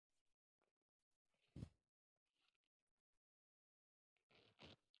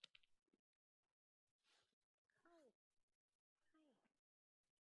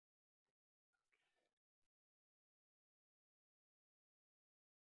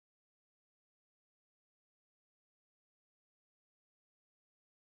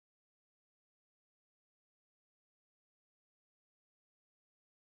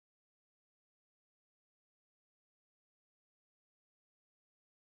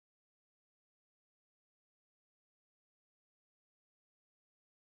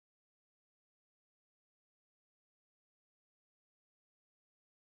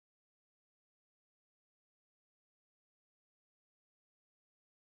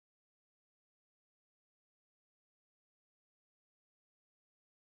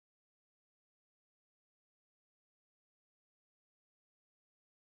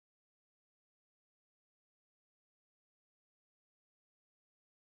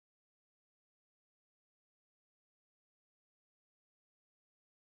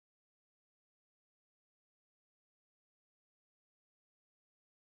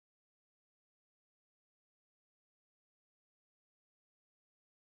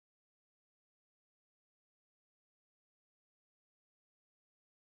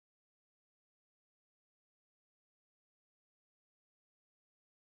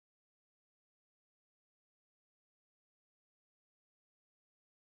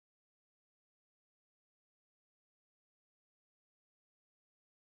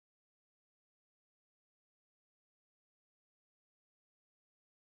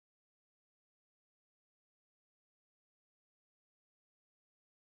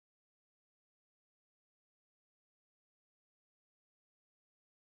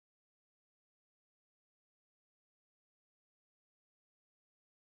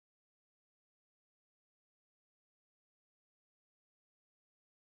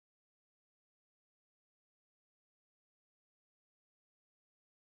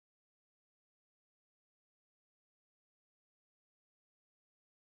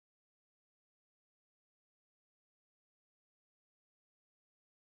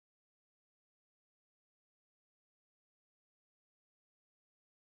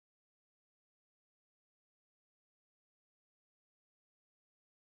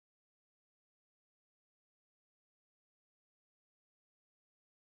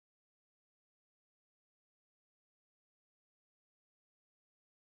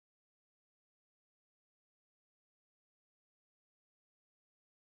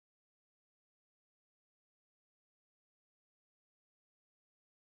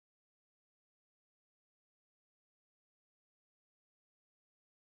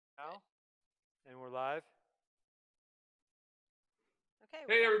 Now? And we're live? Okay.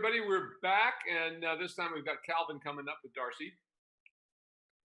 Hey, everybody, we're back, and this time we've got Calvin coming up with Darcy.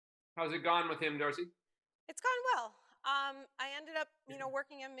 How's it gone with him, Darcy? It's gone well. I ended up,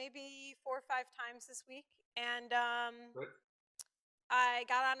 working him maybe 4 or 5 times this week, and I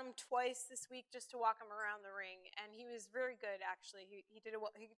got on him twice this week just to walk him around the ring, and he was very good, actually. He did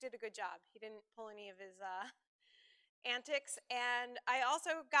a good job. He didn't pull any of his antics, and I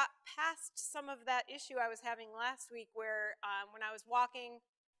also got past some of that issue I was having last week where when I was walking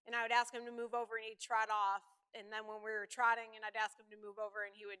and I would ask him to move over and he'd trot off, and then when we were trotting and I'd ask him to move over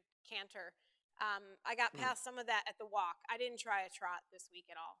and he would canter. I got past some of that at the walk. I didn't try a trot this week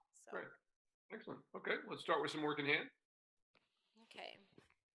at all. So. Right. Excellent. Okay, let's start with some work in hand. Okay.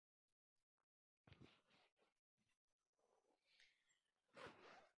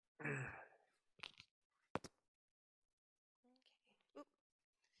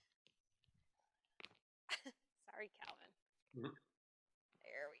 Sorry, Calvin. Mm-hmm.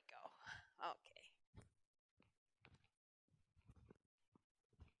 There we go. Okay.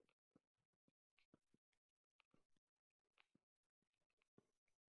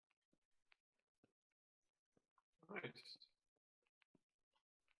 Nice.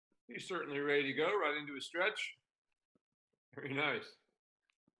 He's certainly ready to go right into a stretch. Very nice.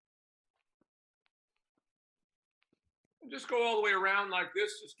 just go all the way around like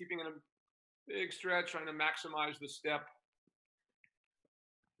this, just keeping in a big stretch, trying to maximize the step.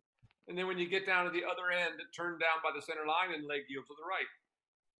 And then when you get down to the other end, turn down by the center line and leg yield to the right.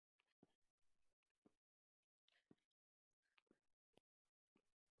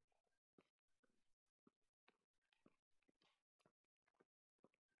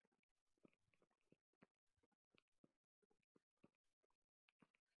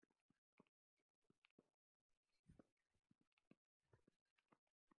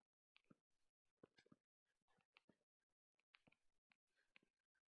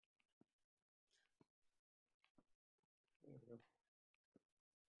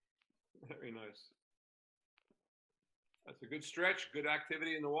 Very nice. That's a good stretch, good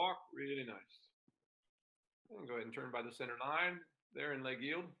activity in the walk, really nice. And go ahead and turn by the center line there and leg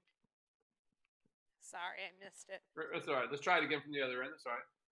yield. Sorry, I missed it. That's all right. Let's try it again from the other end. That's all right.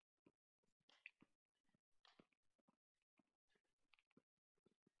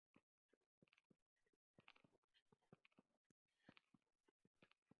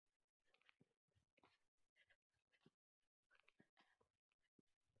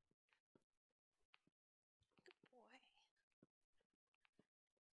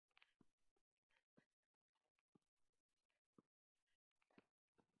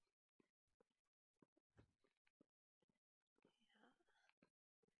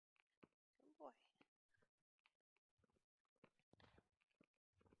 Boy. Good boy.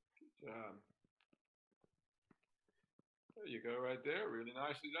 Good job. There you go, right there. Really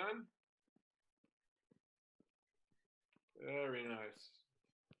nicely done. Very nice.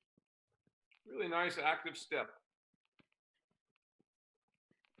 Really nice active step.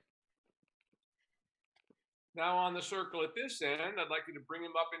 Now on the circle at this end, I'd like you to bring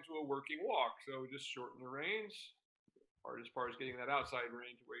him up into a working walk. So just shorten the reins. Hardest part is getting that outside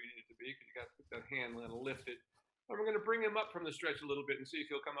range where you need it to be because you got to put that hand and lift it. And we're going to bring him up from the stretch a little bit and see if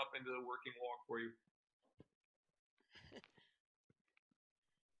he'll come up into the working walk for you. There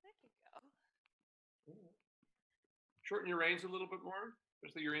you go. Shorten your reins a little bit more,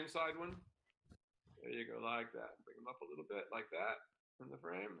 especially your inside one. There you go, like that. Bring them up a little bit, like that, in the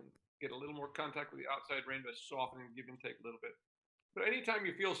frame, and get a little more contact with the outside rein by softening, give and take a little bit. But anytime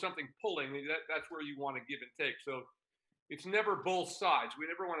you feel something pulling, that's where you want to give and take. So it's never both sides. We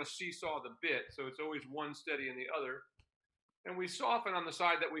never want to seesaw the bit, so it's always one steady and the other. And we soften on the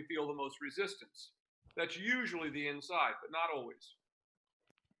side that we feel the most resistance. That's usually the inside, but not always.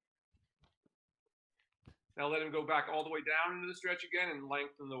 Now let him go back all the way down into the stretch again and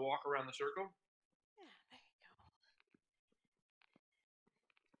lengthen the walk around the circle. Yeah, there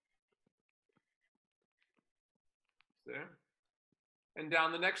you go. There. And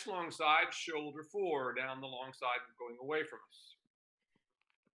down the next long side, shoulder forward, down the long side, going away from us.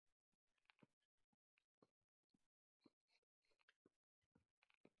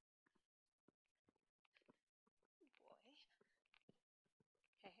 Boy.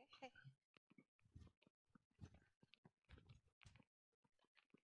 Hey, hey, hey.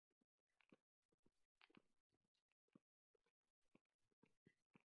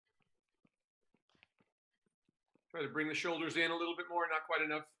 Try to bring the shoulders in a little bit more, not quite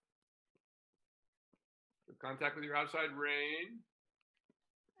enough. Good contact with your outside rein.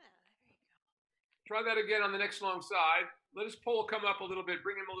 Yeah, there you go. Try that again on the next long side. Let his pole come up a little bit.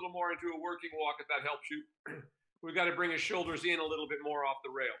 Bring him a little more into a working walk if that helps you. We've got to bring his shoulders in a little bit more off the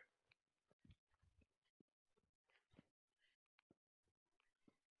rail.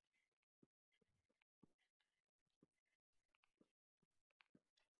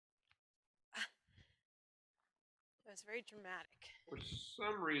 That was very dramatic. For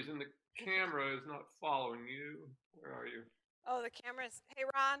some reason, the camera is not following you. Where are you? Oh, the camera's... Hey,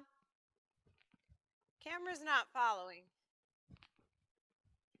 Ron. Camera's not following.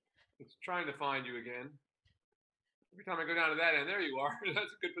 It's trying to find you again. Every time I go down to that end, there you are.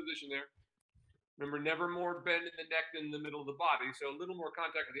 That's a good position there. Remember, never more bend in the neck than the middle of the body. So a little more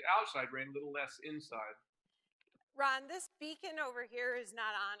contact with the outside rein, a little less inside. Ron, this beacon over here is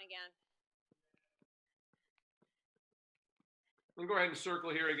not on again. And go ahead and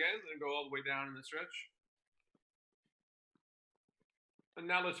circle here again, and go all the way down in the stretch. And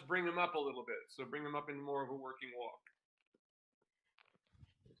now let's bring them up a little bit. So bring them up into more of a working walk.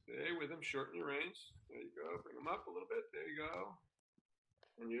 Stay with them, shorten your reins. There you go, bring them up a little bit, there you go.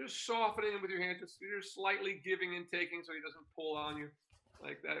 And you're just softening him with your hands, you're slightly giving and taking so he doesn't pull on you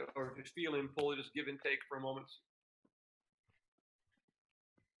like that, or if you feel him pull, just give and take for a moment.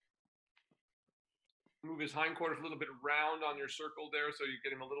 Move his hindquarters a little bit around on your circle there so you get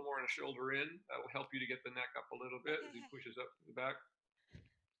him a little more in a shoulder in. That will help you to get the neck up a little bit as he pushes up to the back.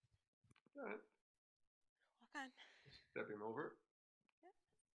 All right. Walk on. Step him over.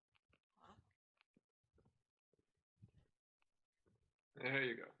 There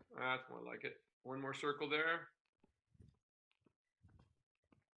you go. That's more like it. One more circle there.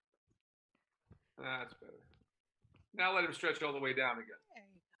 That's better. Now let him stretch all the way down again. There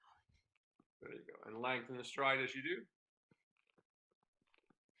you go. There you go. And lengthen the stride as you do.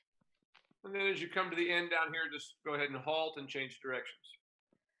 And then as you come to the end down here, just go ahead and halt and change directions.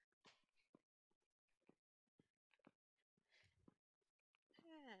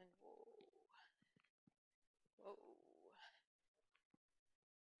 And whoa. Whoa.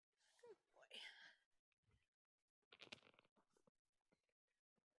 Good boy.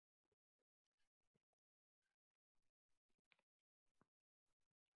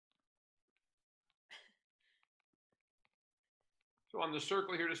 So on the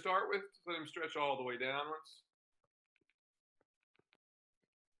circle here to start with, let him stretch all the way downwards.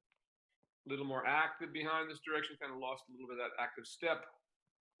 A little more active behind this direction, kind of lost a little bit of that active step.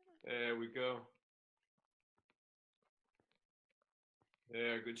 There we go.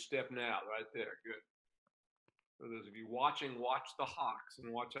 There, good step now, right there, good. For those of you watching, watch the hocks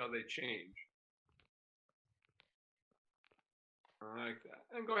and watch how they change. Like that.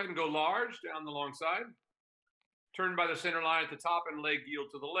 And go ahead and go large down the long side. Turn by the center line at the top and leg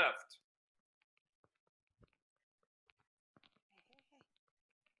yield to the left.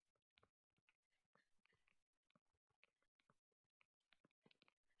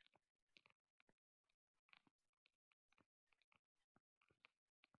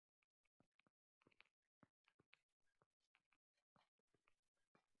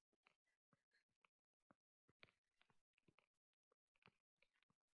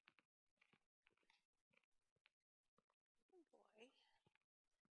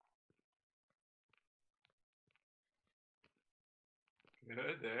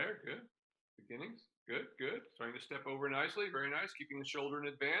 Good, there, good. Beginnings, good, good. Starting to step over nicely, very nice. Keeping the shoulder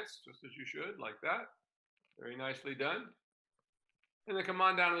in advance, just as you should, like that. Very nicely done. And then come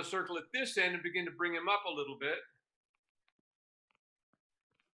on down to the circle at this end and begin to bring him up a little bit.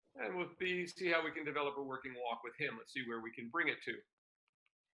 And with B, see how we can develop a working walk with him. Let's see where we can bring it to.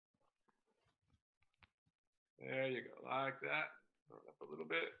 There you go, like that. Up a little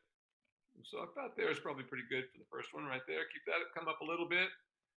bit. So about there is probably pretty good for the first one right there. Keep that, come up a little bit.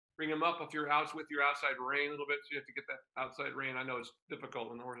 Bring them up if you're out with your outside rein a little bit. So you have to get that outside rein. I know it's difficult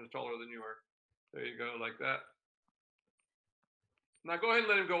when the horse is taller than you are. There you go, like that. Now go ahead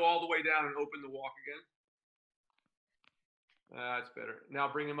and let him go all the way down and open the walk again. That's better. Now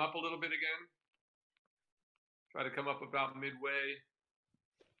bring him up a little bit again. Try to come up about midway.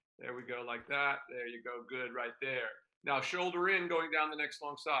 There we go, like that. There you go, good, right there. Now shoulder in, going down the next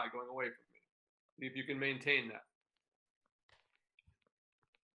long side, going away from me. See if you can maintain that.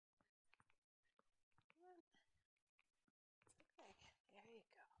 Okay, there you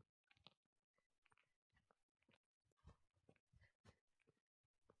go.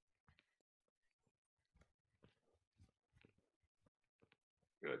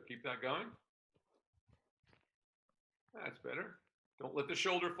 Good, keep that going. That's better. Don't let the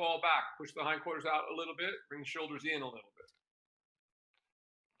shoulder fall back. Push the hindquarters out a little bit. Bring the shoulders in a little bit.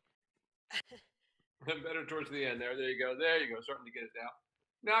 Better towards the end there. There you go. There you go. Starting to get it down.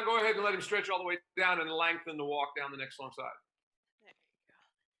 Now go ahead and let him stretch all the way down and lengthen the walk down the next long side. There you go.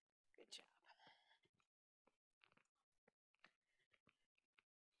 Good job.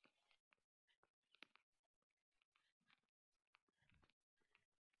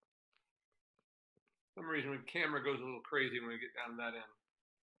 For some reason, the camera goes a little crazy when we get down to that end.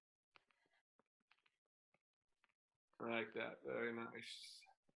 Like that. Very nice.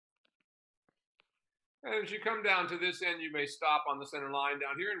 And as you come down to this end, you may stop on the center line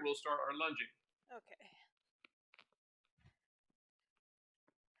down here, and we'll start our lunging. Okay.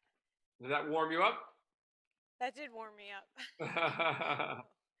 Did that warm you up? That did warm me up.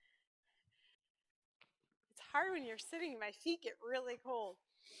 It's hard when you're sitting. My feet get really cold.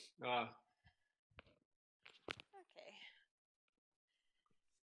 Okay.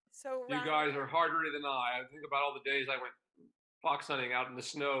 So you guys are harder than I think about all the days I went fox hunting out in the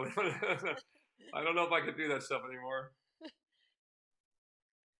snow. I don't know if I could do that stuff anymore.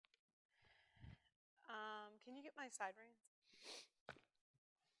 Can you get my side reins?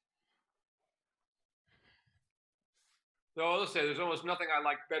 So let's say there's almost nothing I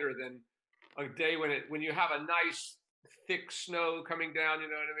like better than a day when you have a nice thick snow coming down, you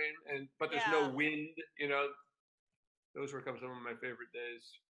know what I mean? But there's no wind, you know. Those were some of my favorite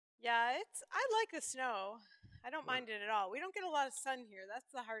days. Yeah, I like the snow. I don't mind it at all. We don't get a lot of sun here.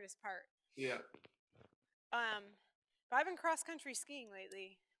 That's the hardest part. Yeah. But I've been cross country skiing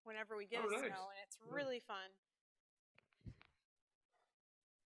lately whenever we get snow, and it's really fun.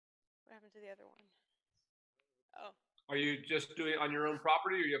 What happened to the other one? Oh. Are you just doing it on your own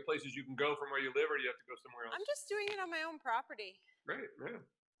property, or you have places you can go from where you live, or do you have to go somewhere else? I'm just doing it on my own property. Great, yeah.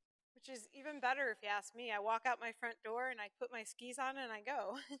 Which is even better if you ask me. I walk out my front door and I put my skis on and I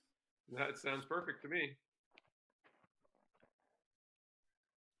go. That sounds perfect to me.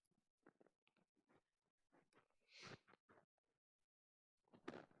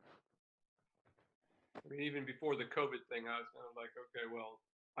 I mean, even before the COVID thing, I was kind of like, okay, well,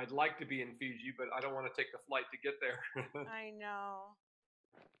 I'd like to be in Fiji, but I don't want to take the flight to get there. I know.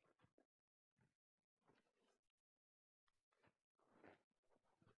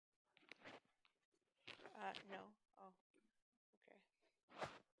 No. Oh, okay.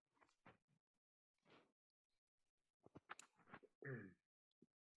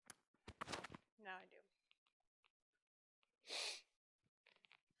 Now I do.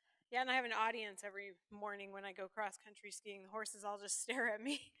 Yeah, and I have an audience every morning when I go cross country skiing. The horses all just stare at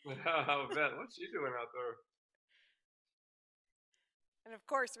me. I'll bet. What's she doing out there? And of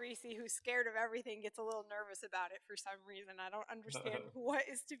course, Reese, who's scared of everything, gets a little nervous about it for some reason. I don't understand what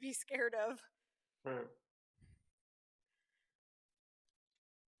is to be scared of. Right.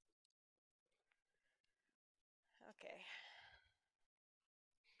 Okay.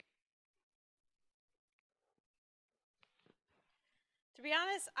 To be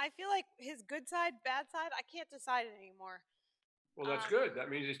honest, I feel like his good side, bad side, I can't decide it anymore. Well, that's good. That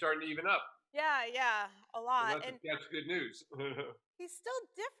means he's starting to even up. Yeah, a lot. Well, that's good news. He's still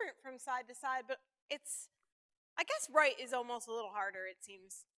different from side to side, but it's, I guess right is almost a little harder, it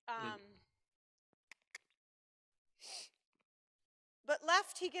seems. But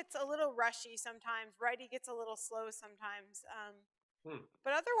left, he gets a little rushy sometimes. Right, he gets a little slow sometimes.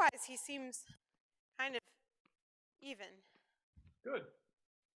 But otherwise, he seems kind of even. Good.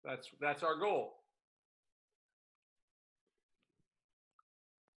 That's our goal.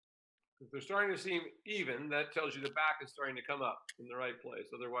 If they're starting to seem even, that tells you the back is starting to come up in the right place.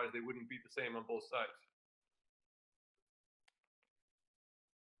 Otherwise, they wouldn't be the same on both sides.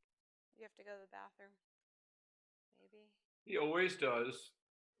 You have to go to the bathroom. Maybe. He always does.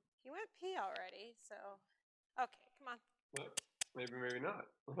 He went pee already, so. Okay, come on. Well, maybe not.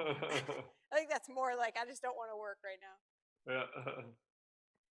 I think that's more like I just don't want to work right now. Yeah.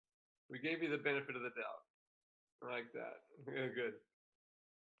 We gave you the benefit of the doubt. I like that. Yeah, good.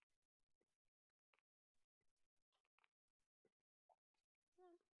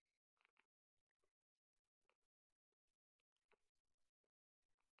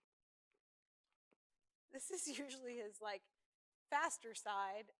 This is usually his like faster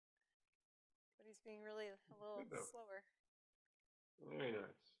side, but he's being really a little slower. Very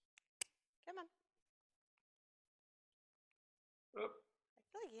nice. Come on. Oh. I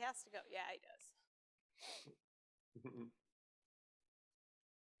feel like he has to go. Yeah, he does.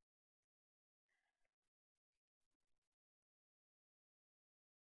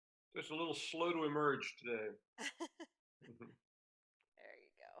 Just a little slow to emerge today. There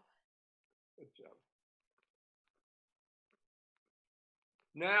you go. Good job.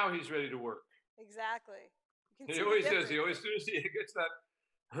 Now he's ready to work. Exactly. He always is. He always, as soon as he gets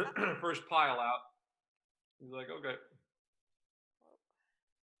that first pile out, he's like, okay.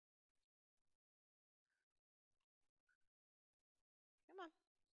 Come on,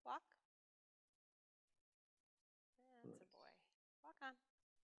 walk. That's a boy. Walk on.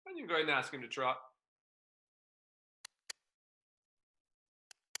 And you can go ahead and ask him to trot.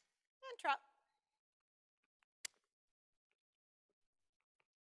 And trot.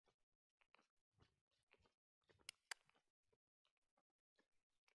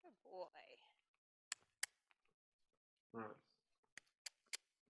 Good boy. Nice.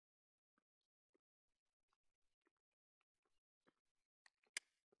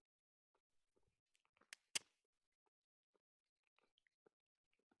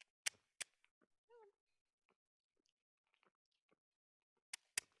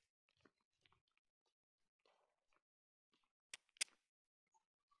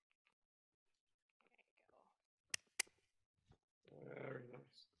 Very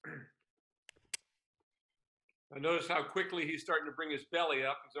nice. I notice how quickly he's starting to bring his belly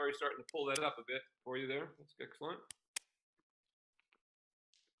up. He's already starting to pull that up a bit for you there. That's excellent.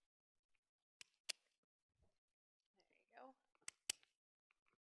 There you go.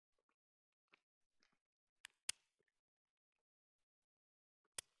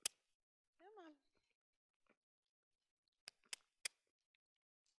 Come on.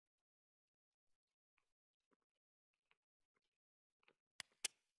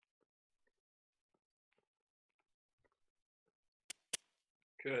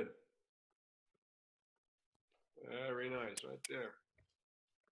 Good. Very nice, right there.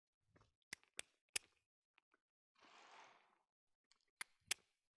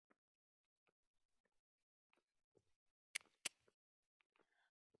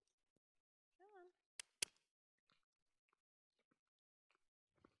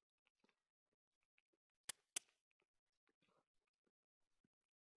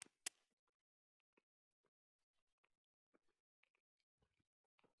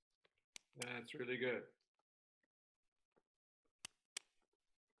 That's really good.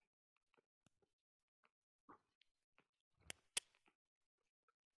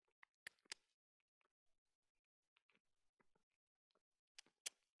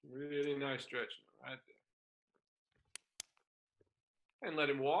 Really nice stretch right there. And let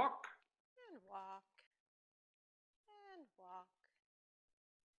him walk. And walk. And walk.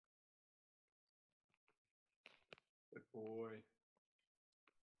 Good boy.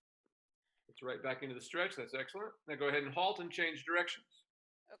 It's right back into the stretch. That's excellent. Now go ahead and halt and change directions.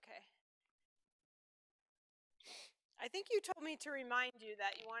 Okay. I think you told me to remind you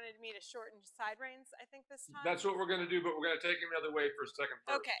that you wanted me to shorten side reins, I think, this time. That's what we're going to do, but we're going to take him the other way for a second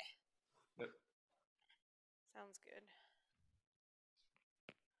first. Okay. Yep. Sounds good.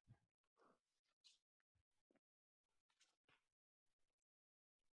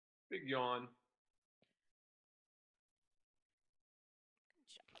 Big yawn. Good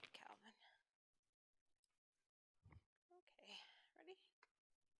job, Calvin. Okay, ready?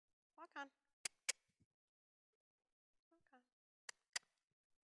 Walk on. Walk on.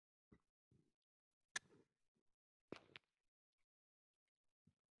 Good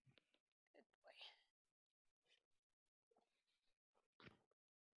boy.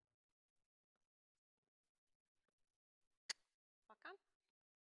 Walk on.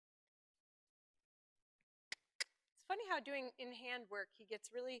 It's funny how doing in-hand work, he gets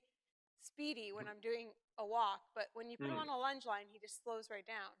really speedy when I'm doing a walk, but when you put him on a lunge line, he just slows right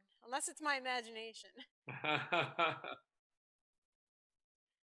down. Unless it's my imagination. There.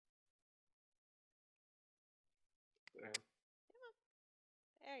 Come on.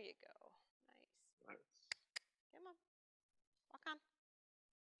 There you go. Nice. Come on. Walk on.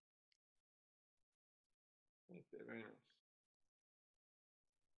 Right there, very nice.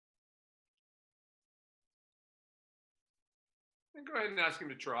 And go ahead and ask him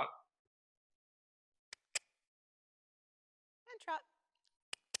to trot. And trot.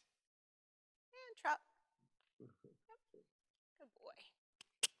 And trot. Yep. Good boy.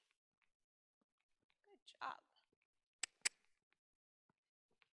 Good job.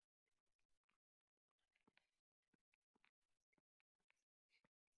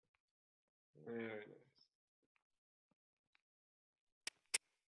 Very nice.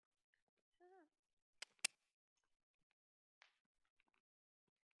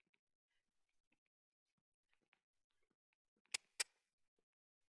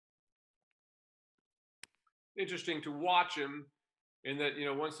 Interesting to watch him in that,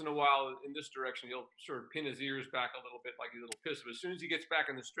 once in a while in this direction, he'll sort of pin his ears back a little bit like a little piss. But as soon as he gets back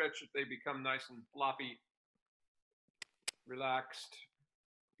in the stretch, they become nice and floppy, relaxed,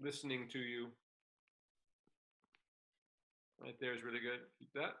 listening to you. Right there is really good.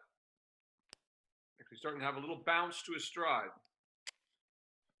 Keep that. Actually starting to have a little bounce to his stride.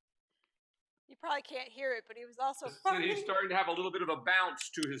 You probably can't hear it, but he was also farting. He's starting to have a little bit of a bounce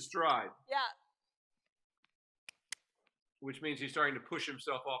to his stride. Yeah. Which means he's starting to push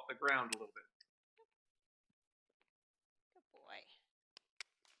himself off the ground a little bit. Good boy.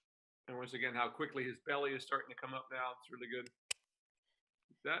 And once again, how quickly his belly is starting to come up now. It's really good.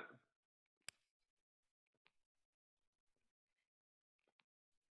 Keep that.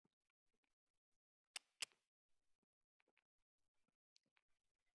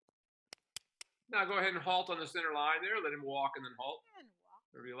 Now go ahead and halt on the center line there. Let him walk and then halt. And walk.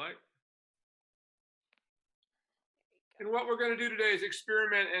 Whatever you like. And what we're going to do today is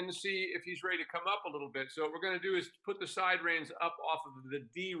experiment and see if he's ready to come up a little bit. So what we're going to do is put the side reins up off of the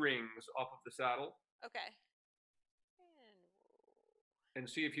D rings off of the saddle. Okay. And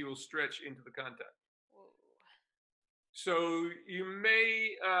see if he will stretch into the contact. Whoa. So you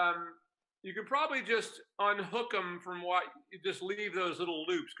may, you can probably just unhook them from just leave those little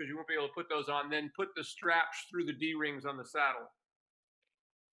loops because you won't be able to put those on, then put the straps through the D rings on the saddle.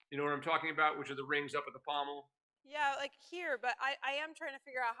 You know what I'm talking about, which are the rings up at the pommel? Yeah, like here, but I am trying to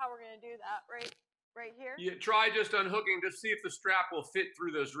figure out how we're going to do that, right here? Yeah, try just unhooking to see if the strap will fit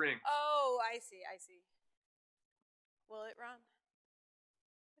through those rings. Oh, I see. Will it, Ron?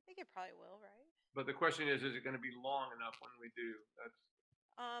 I think it probably will, right? But the question is it going to be long enough when we do? That's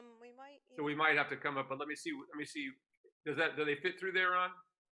we might. So we might have to come up, but let me see. Do they fit through there, Ron?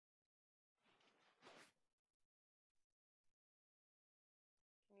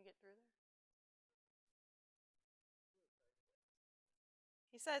 Can you get through there?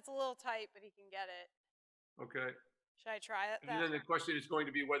 He said it's a little tight, but he can get it. Okay. Should I try it? And then the question is going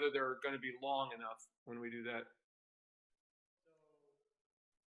to be whether they're going to be long enough when we do that.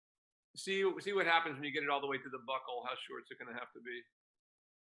 See what happens when you get it all the way to the buckle. How short is it going to have to be?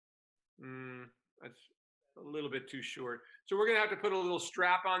 That's a little bit too short. So we're going to have to put a little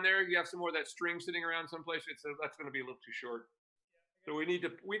strap on there. You have some more of that string sitting around someplace. That's going to be a little too short. So we need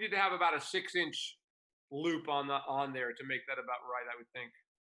to have about a 6-inch loop on there to make that about right, I would think.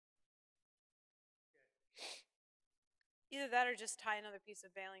 Either that or just tie another piece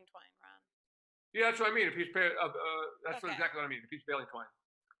of baling twine, Ron. Yeah, that's what I mean. A piece of that's Okay. exactly what I mean. A piece of baling twine.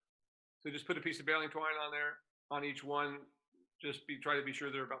 So just put a piece of baling twine on there on each one. Just try to be sure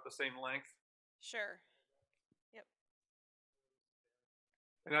they're about the same length. Sure. Yep.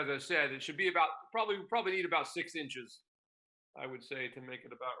 And as I said, it should be about probably need about 6 inches, I would say, to make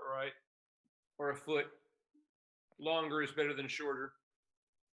it about right, or a foot. Longer is better than shorter.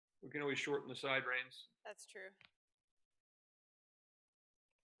 We can always shorten the side reins. That's true.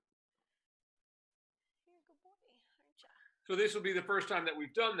 You're a good boy, aren't you? So this will be the first time that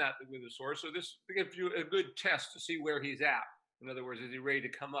we've done that with this horse. So this gives you a good test to see where he's at. In other words, is he ready to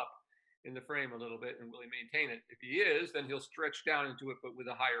come up in the frame a little bit, and will he maintain it? If he is, then he'll stretch down into it, but with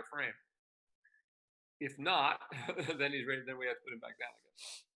a higher frame. If not, then he's ready. Then we have to put him back down again.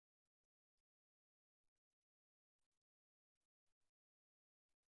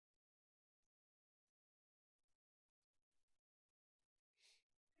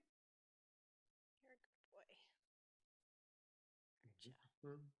 You're a good boy.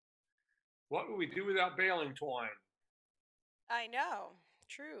 What would we do without baling twine? I know.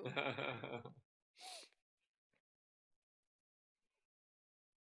 True.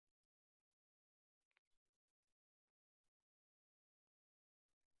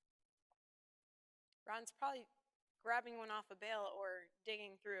 Ron's probably grabbing one off a bale or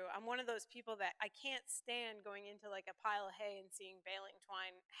digging through. I'm one of those people that I can't stand going into like a pile of hay and seeing baling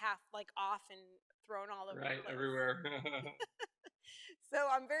twine half like off and thrown all over Right, the place. everywhere. So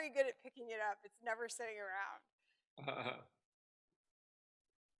I'm very good at picking it up. It's never sitting around.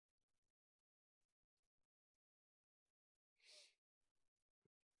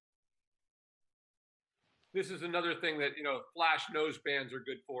 This is another thing that, flash nose bands are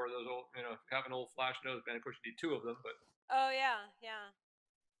good for. Those old, have an old flash nose band. Of course, you need 2 of them, but. Oh, yeah, yeah.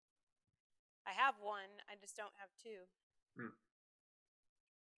 I have one. I just don't have 2.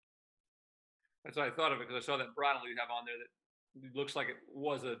 That's what I thought of it, because I saw that bridle you have on there that looks like it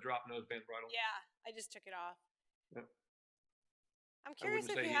was a drop nose band bridle. Yeah, I just took it off. Yep. I'm curious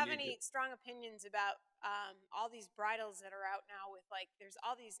if you have any strong opinions about all these bridles that are out now with there's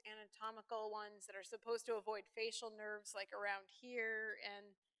all these anatomical ones that are supposed to avoid facial nerves like around here,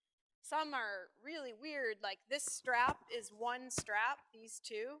 and some are really weird. Like this strap is one strap, these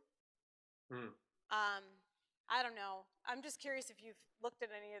 2. I don't know. I'm just curious if you've looked at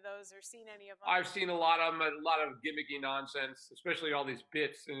any of those or seen any of them. I've seen a lot of them, a lot of gimmicky nonsense, especially all these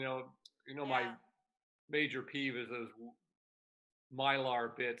bits. Yeah. My major peeve is those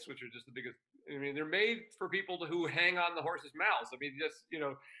mylar bits, which are just the biggest. I mean, they're made for people who hang on the horse's mouths. I mean, just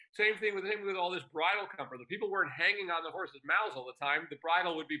same thing with all this bridle comfort. The people weren't hanging on the horse's mouths all the time. The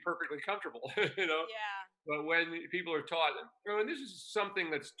bridle would be perfectly comfortable, Yeah. But when people are taught, and this is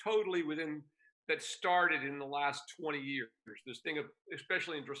something that's totally that started in the last 20 years. This thing of,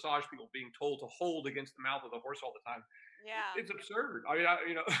 especially in dressage, people being told to hold against the mouth of the horse all the time. Yeah. It's absurd. I mean,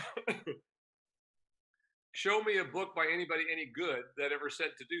 show me a book by anybody any good that ever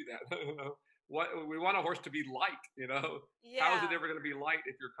said to do that. What we want a horse to be light, Yeah. How is it ever going to be light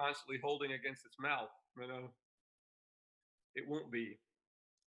if you're constantly holding against its mouth? It won't be.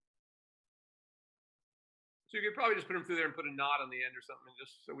 So you could probably just put them through there and put a knot on the end or something,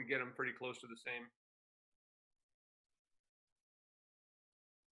 just so we get them pretty close to the same.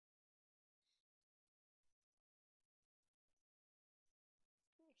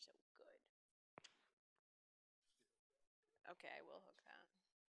 You're so good. Okay, I will hook that.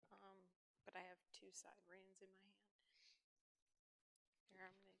 But I have 2 side reins in my hand.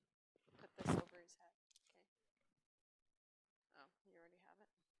 Here, I'm going to put this over his head. Okay. Oh, you already have it?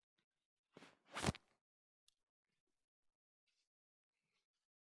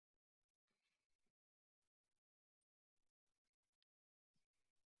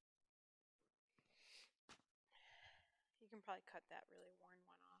 You can probably cut that really worn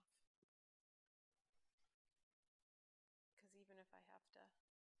one off. Because even if I have to,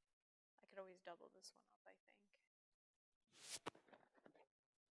 I could always double this one up, I think.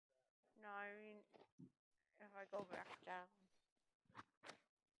 No, I mean, if I go back down.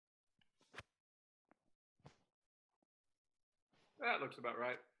 That looks about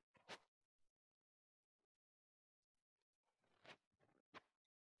right.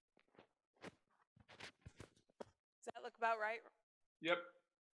 Does that look about right? Yep.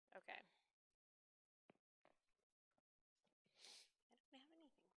 Okay. I don't have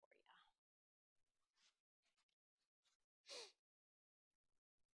anything for you.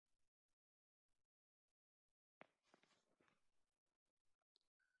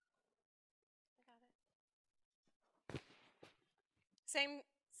 Same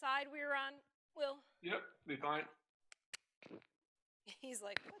side we were on, Will? Yep, be fine. He's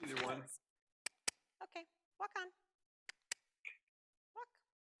like, what's Either one. this? Okay, walk on. Walk.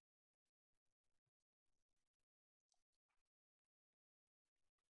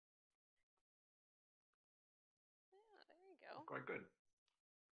 Yeah, there you go. Quite good.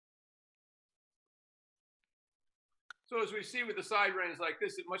 So as we see with the side reins like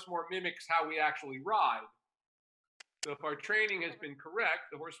this, it much more mimics how we actually ride. So if our training has been correct,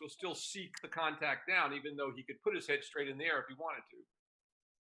 the horse will still seek the contact down, even though he could put his head straight in the air if he wanted to.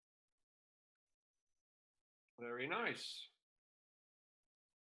 Very nice.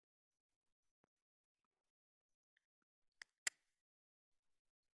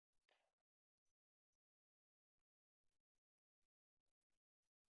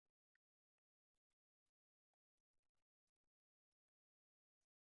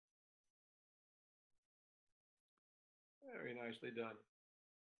 Very nicely done.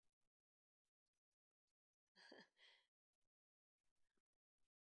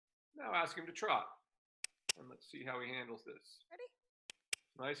 Now ask him to trot. And let's see how he handles this. Ready?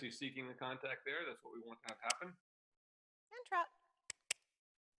 Nice, he's seeking the contact there. That's what we want to have happen. And trot.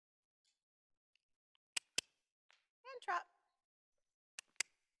 And trot.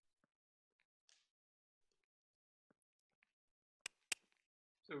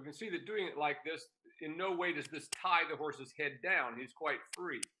 So we can see that doing it like this, in no way does this tie the horse's head down. He's quite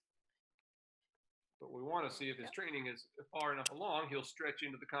free. But we want to see if his training is far enough along, he'll stretch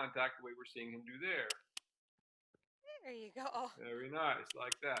into the contact the way we're seeing him do there. There you go. Very nice,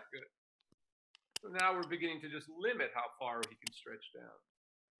 like that, good. So now we're beginning to just limit how far he can stretch down.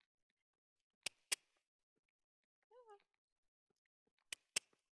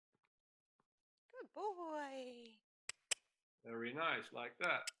 Good boy. Very nice, like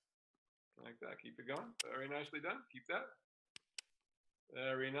that. Like that, keep it going. Very nicely done, keep that.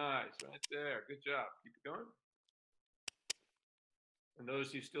 Very nice, right there, good job. Keep it going. And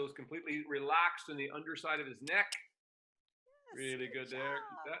notice he still is completely relaxed in the underside of his neck. Yes, Really good there,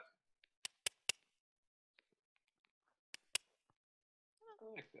 keep that.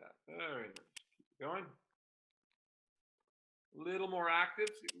 Like that, very nice. Keep it going. A little more active,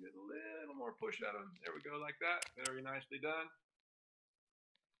 so you can get a little more push out of him. There we go, like that. Very nicely done.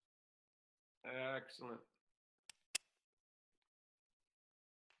 Excellent.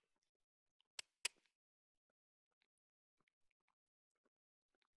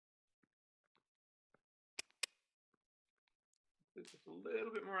 Just a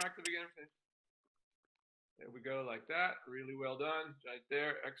little bit more active again. There we go, like that. Really well done. Right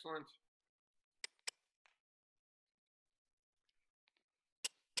there, excellent.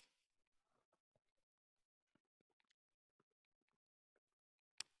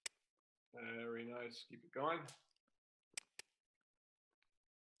 Very nice. Keep it going.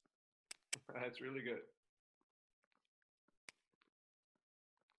 That's really good.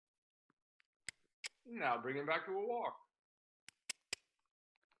 Now bring him back to a walk.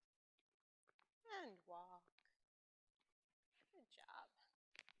 And walk. Good job.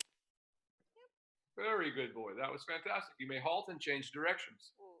 Yep. Very good, boy. That was fantastic. You may halt and change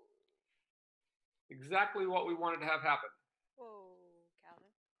directions. Whoa. Exactly what we wanted to have happen. Whoa,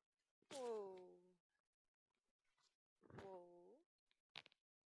 Calvin. Whoa. Whoa.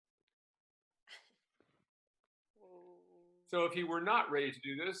 Whoa. So if he were not ready to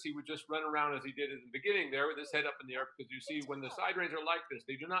do this, he would just run around as he did at the beginning there with his head up in the air, because you see when the side reins are like this,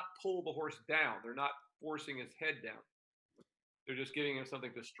 they do not pull the horse down. They're not forcing his head down. They're just giving him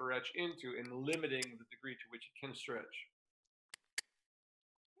something to stretch into and limiting the degree to which he can stretch.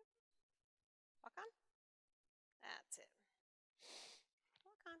 Walk on. That's it.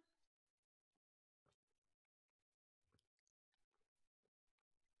 Walk on.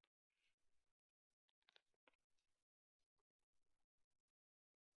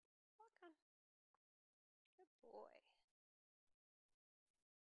 Walk on. Good boy.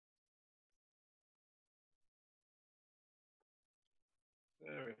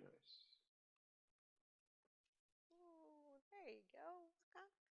 Very nice. Oh, there you go. Walk on.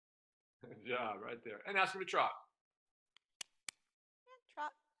 Good job, right there. And ask him to trot. And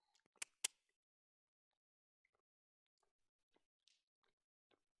trot.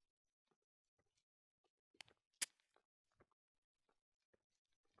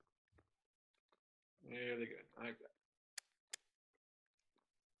 Really good. I like that.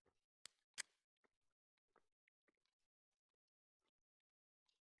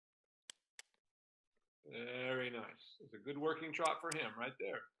 Very nice. It's a good working trot for him right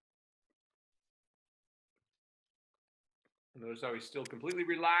there. Notice how he's still completely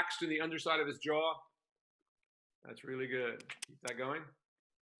relaxed in the underside of his jaw. That's really good. Keep that going.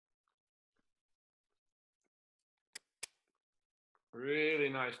 Really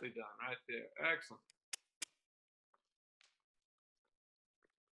nicely done right there. Excellent.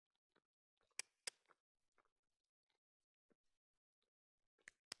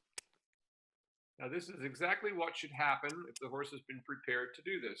 Now this is exactly what should happen if the horse has been prepared to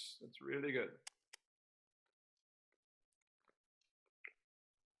do this. That's really good.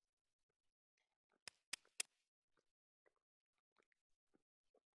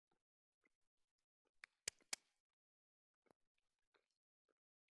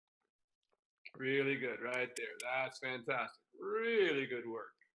 Really good right there. That's fantastic. Really good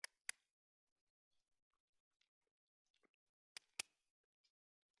work.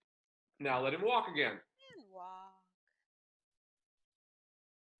 Now let him walk again. And walk.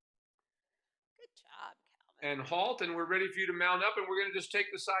 Good job, Calvin. And halt, and we're ready for you to mount up, and we're going to just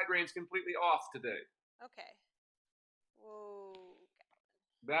take the side reins completely off today. Okay. Whoa,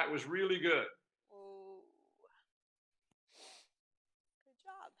 Calvin. That was really good. Whoa. Good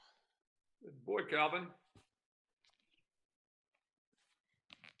job. Good boy, Calvin.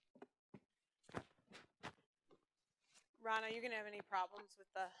 Ron, are you going to have any problems with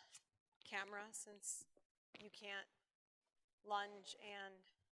the camera since you can't lunge and...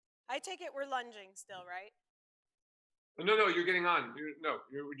 I take it we're lunging still, right? No, no, you're getting on.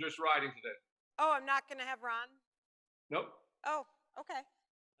 You're just riding today. Oh, I'm not going to have Ron? Nope. Oh, okay.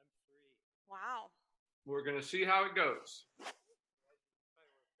 I'm free. Wow. We're going to see how it goes.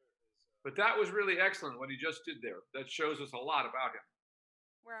 But that was really excellent what he just did there. That shows us a lot about him.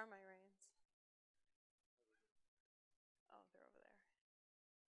 Where are my reins? Oh, they're over there.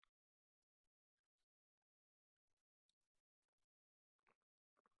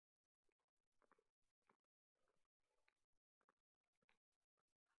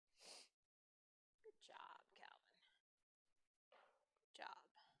 Good job, Calvin. Good job.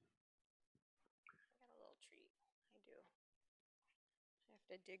 I got a little treat. I do. I have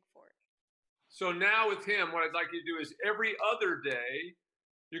to dig for it. So now with him, what I'd like you to do is every other day,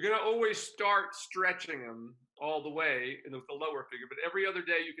 you're going to always start stretching him all the way with the lower figure, but every other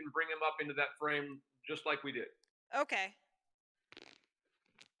day you can bring him up into that frame just like we did. Okay.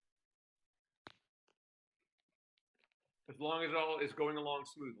 As long as it all is going along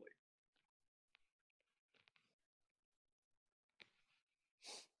smoothly.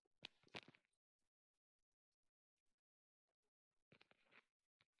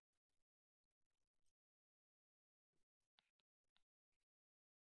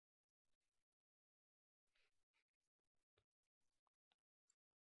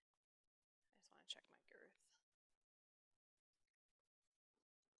 I just want to check my girth.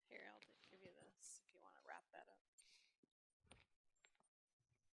 Here, I'll give you this if you want to wrap that up.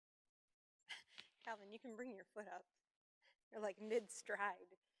 Calvin, you can bring your foot up. You're like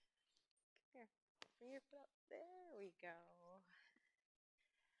mid-stride. Here, bring your foot up. There we go.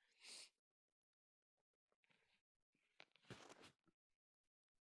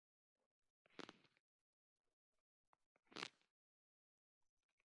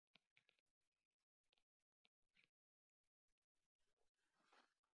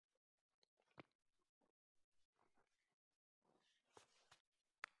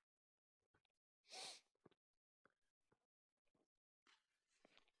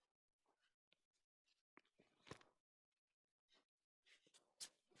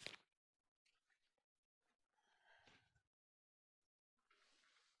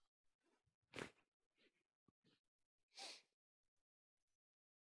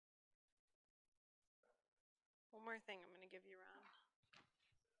 One more thing I'm going to give you, Ron.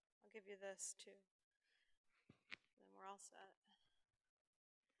 I'll give you this too. Then we're all set.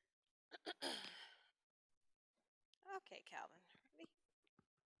 Okay, Calvin. Ready?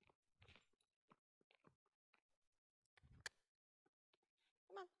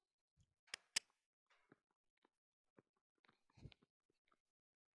 Come on.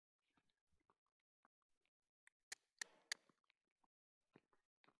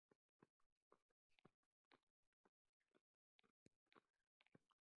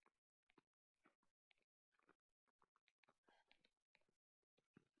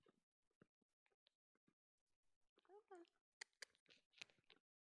 Come on.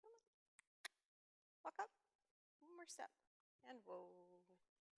 Come on. Walk up. One more step. And whoa.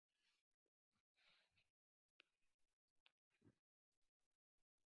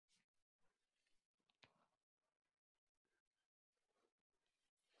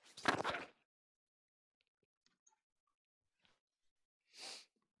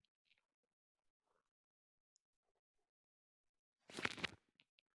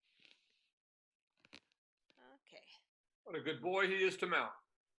 Okay. What a good boy he is to mount.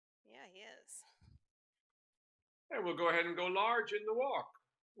 Yeah, he is. And we'll go ahead and go large in the walk,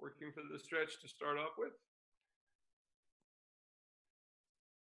 working for the stretch to start off with.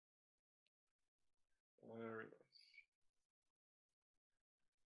 Very nice.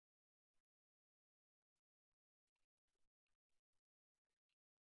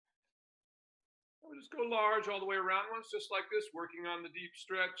 We'll just go large all the way around once, just like this, working on the deep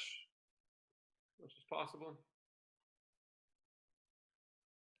stretch as much as possible.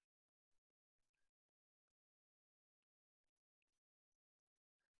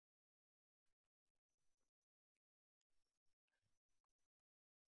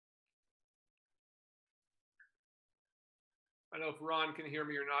 I don't know if Ron can hear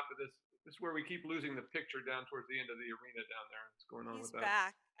me or not, but this is where we keep losing the picture down towards the end of the arena down there. What's going on with that? He's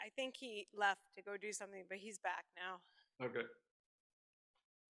back. I think he left to go do something, but he's back now. Okay.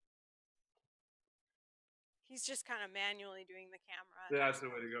 He's just kind of manually doing the camera. Yeah, that's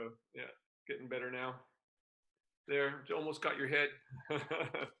the way to go. Yeah, getting better now. There, you almost got your head.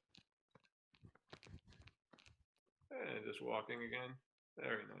 And just walking again.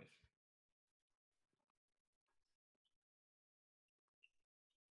 Very nice.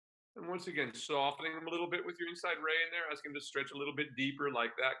 And once again, softening him a little bit with your inside ray in there. Ask him to stretch a little bit deeper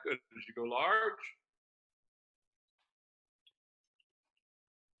like that. Good. As you go large.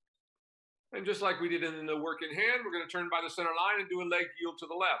 And just like we did in the work in hand, we're going to turn by the center line and do a leg yield to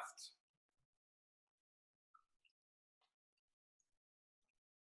the left.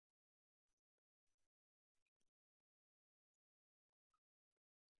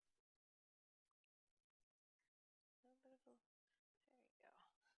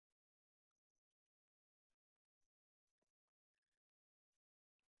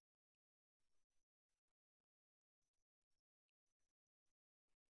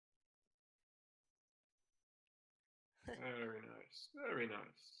 Very nice. Very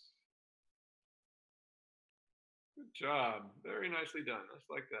nice. Good job. Very nicely done. Just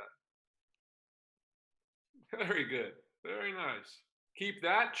like that. Very good. Very nice. Keep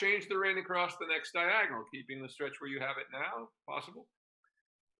that. Change the rein across the next diagonal, keeping the stretch where you have it now, possible.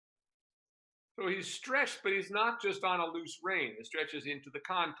 So he's stretched, but he's not just on a loose rein. The stretch is into the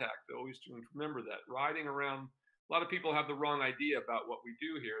contact. Always remember that. Riding around, a lot of people have the wrong idea about what we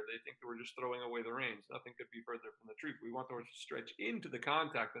do here. They think that we're just throwing away the reins. Nothing could be further from the truth. We want the horse to stretch into the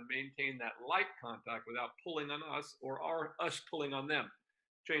contact and maintain that light contact without pulling on us or us pulling on them.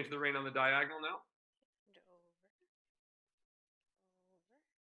 Change the rein on the diagonal now.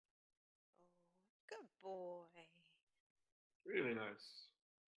 Good boy. Really nice.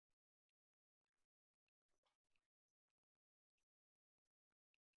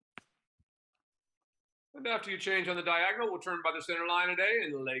 And after you change on the diagonal, we'll turn by the center line today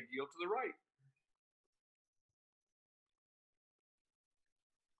and leg yield to the right.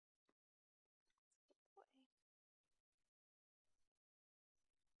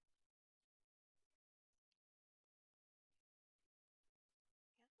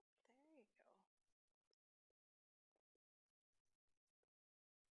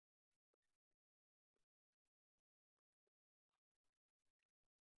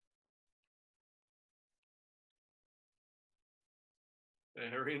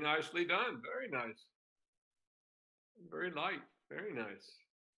 Very nicely done. Very nice. Very light. Very nice.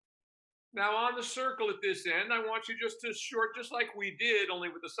 Now on the circle at this end, I want you just to short, just like we did, only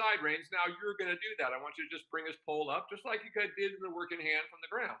with the side reins. Now you're going to do that. I want you to just bring his pole up, just like you did in the work in hand from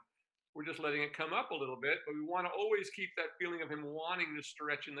the ground. We're just letting it come up a little bit, but we want to always keep that feeling of him wanting to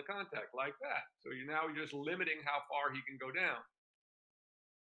stretch in the contact like that. So you're now just limiting how far he can go down.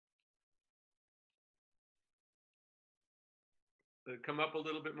 Come up a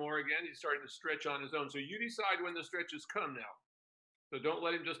little bit more again. He's starting to stretch on his own. So you decide when the stretches come now. So don't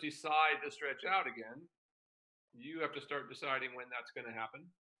let him just decide to stretch out again. You have to start deciding when that's going to happen.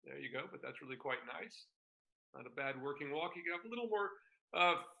 There you go. But that's really quite nice. Not a bad working walk. You can have a little more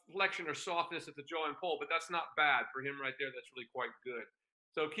flexion or softness at the jaw and pole, but that's not bad for him right there. That's really quite good.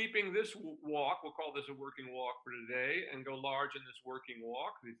 So keeping this walk, we'll call this a working walk for today, and go large in this working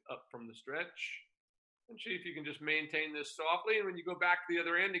walk. He's up from the stretch. And see if you can just maintain this softly. And when you go back to the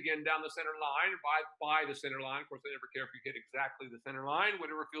other end again, down the center line, by the center line. Of course, I never care if you hit exactly the center line.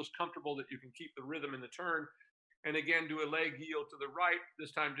 Whatever feels comfortable that you can keep the rhythm in the turn. And again, do a leg yield to the right.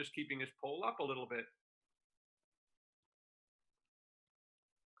 This time just keeping his pole up a little bit.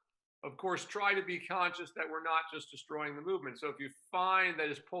 Of course, try to be conscious that we're not just destroying the movement. So if you find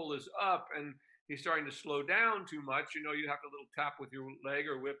that his pole is up and he's starting to slow down too much, you have to little tap with your leg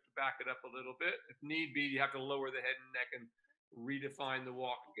or whip to back it up a little bit. If need be, you have to lower the head and neck and redefine the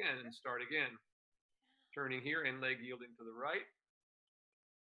walk again and start again. Turning here and leg yielding to the right.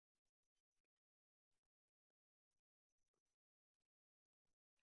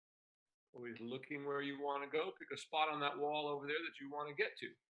 Always looking where you want to go. Pick a spot on that wall over there that you want to get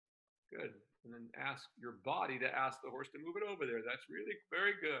to. Good. And then ask your body to ask the horse to move it over there. That's really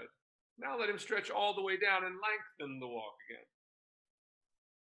very good. Now let him stretch all the way down and lengthen the walk again.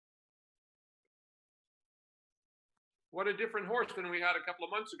 What a different horse than we had a couple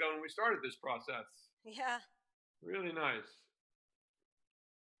of months ago when we started this process. Yeah. Really nice.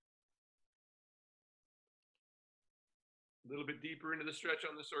 A little bit deeper into the stretch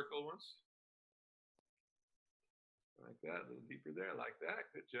on the circle once. Like that, a little deeper there, like that.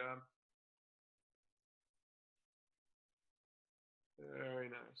 Good job. Very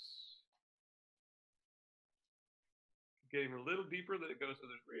nice. Get him a little deeper that it goes. So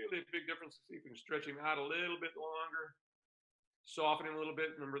there's really a big difference. See if we can stretch him out a little bit longer. Soften him a little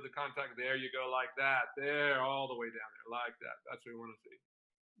bit. Remember the contact. There you go, like that. There, all the way down there, like that. That's what we want to see.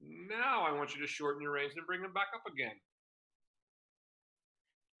 Now I want you to shorten your reins and bring them back up again.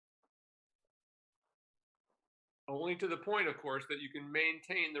 Only to the point, of course, that you can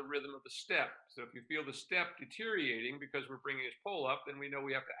maintain the rhythm of the step. So if you feel the step deteriorating because we're bringing his pole up, then we know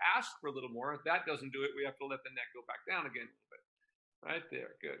we have to ask for a little more. If that doesn't do it, we have to let the neck go back down again a little bit. Right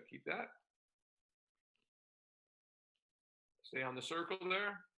there. Good. Keep that. Stay on the circle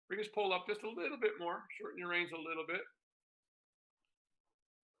there. Bring his pole up just a little bit more. Shorten your reins a little bit.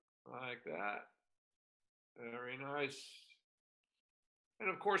 Like that. Very nice. And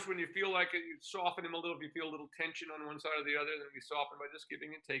of course, when you feel like it, you soften him a little. If you feel a little tension on one side or the other, then we soften by just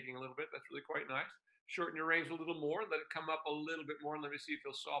giving and taking a little bit. That's really quite nice. Shorten your reins a little more. Let it come up a little bit more. And let me see if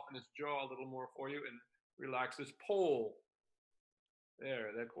he'll soften his jaw a little more for you and relax his pole.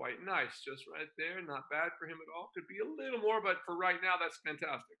 There, that's quite nice. Just right there. Not bad for him at all. Could be a little more, but for right now, that's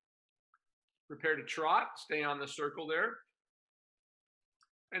fantastic. Prepare to trot. Stay on the circle there.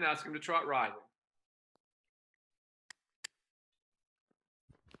 And ask him to trot riding.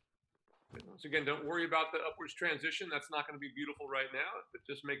 Once again, don't worry about the upwards transition. That's not going to be beautiful right now, but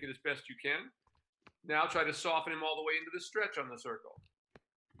just make it as best you can. Now try to soften him all the way into the stretch on the circle.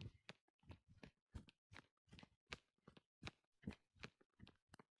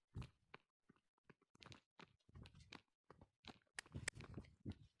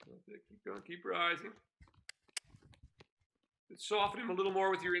 Keep going, keep rising. Soften him a little more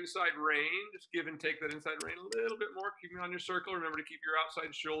with your inside rein. Just give and take that inside rein a little bit more. Keep him on your circle. Remember to keep your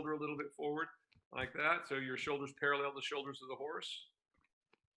outside shoulder a little bit forward like that. So your shoulders parallel the shoulders of the horse.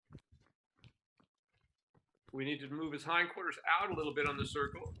 We need to move his hindquarters out a little bit on the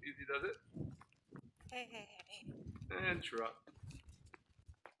circle. Easy does it. Hey, hey, hey. And trot.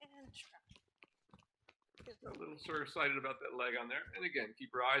 And trot. A little sort of excited about that leg on there. And again,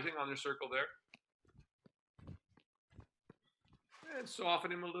 keep rising on your circle there. And soften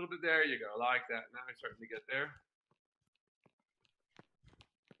him a little bit. There you go, like that. Now he's starting to get there.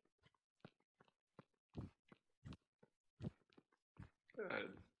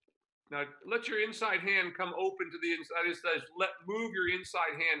 Good. Now let your inside hand come open to the inside. Move your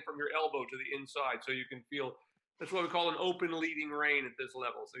inside hand from your elbow to the inside so you can feel. That's what we call an open leading rein at this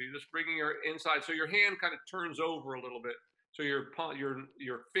level. So you're just bringing your inside. So your hand kind of turns over a little bit. So your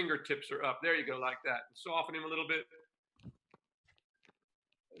fingertips are up. There you go, like that. And soften him a little bit.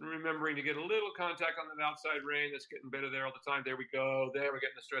 And remembering to get a little contact on that outside rein. That's getting better there all the time. There we go. There, we're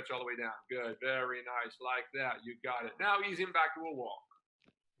getting the stretch all the way down. Good. Very nice. Like that. You got it. Now ease him back to a walk.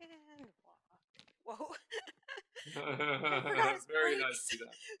 And walk. Whoa. Very nice to do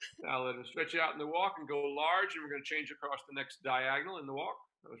that. Now let him stretch out in the walk and go large. And we're going to change across the next diagonal in the walk.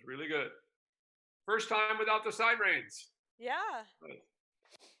 That was really good. First time without the side reins. Yeah.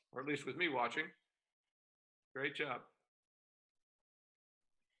 Or at least with me watching. Great job.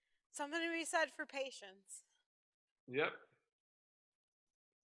 Something to be said for patience. Yep.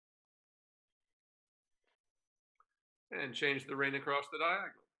 And change the rein across the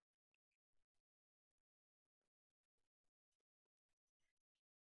diagonal.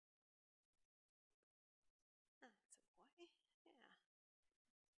 That's a boy.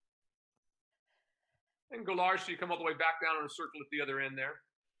 Yeah. And go large so you come all the way back down on a circle at the other end there.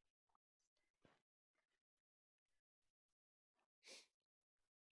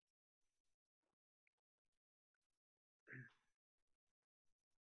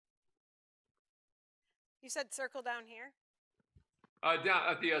 You said circle down here? Down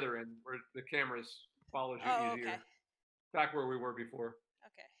at the other end where the camera follows you easier. Okay. Back where we were before.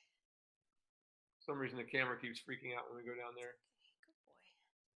 Okay. For some reason the camera keeps freaking out when we go down there. Good boy.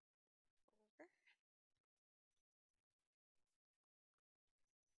 Over.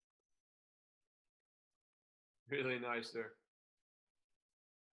 Really nice there.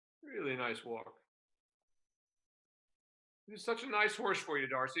 Really nice walk. He's such a nice horse for you,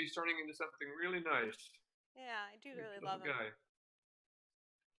 Darcy. He's turning into something really nice. Yeah, I do really Good love him. guy.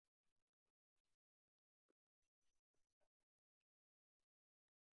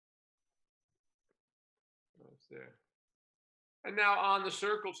 That's there. And now on the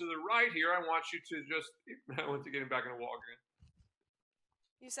circle to the right here, I want you to just, I want to get him back in a walk again.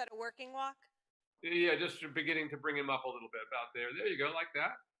 You said a working walk? Yeah, just beginning to bring him up a little bit about there. There you go, like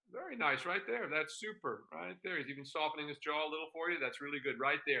that. Very nice, right there. That's super, right there. He's even softening his jaw a little for you. That's really good,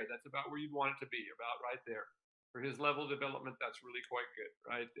 right there. That's about where you'd want it to be, about right there. For his level of development, that's really quite good,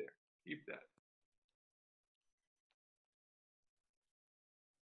 right there. Keep that.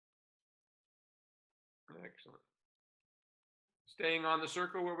 Excellent. Staying on the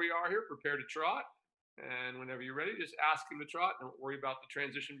circle where we are here, prepare to trot. And whenever you're ready, just ask him to trot. Don't worry about the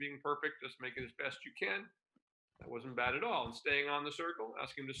transition being perfect. Just make it as best you can. That wasn't bad at all. And staying on the circle,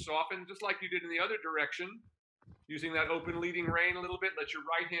 ask him to soften, just like you did in the other direction. Using that open leading rein a little bit. Let your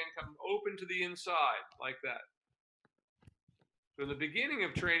right hand come open to the inside, like that. So in the beginning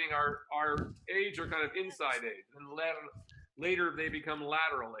of training, our aids are kind of inside aids. And later, they become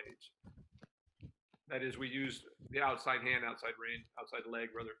lateral aids. That is, we use the outside hand, outside rein, outside leg,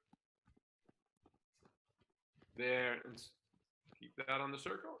 rather. There, and keep that on the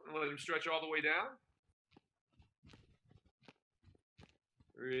circle. And let him stretch all the way down.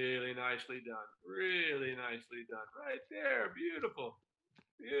 Really nicely done. Really nicely done. Right there. Beautiful.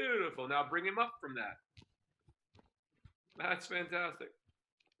 Beautiful. Now bring him up from that. That's fantastic.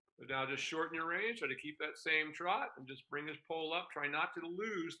 So now just shorten your range. Try to keep that same trot and just bring his pole up. Try not to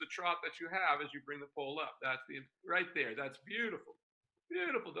lose the trot that you have as you bring the pole up. That's the right there. That's beautiful.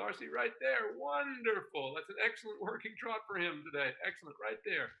 Beautiful, Darcy. Right there. Wonderful. That's an excellent working trot for him today. Excellent. Right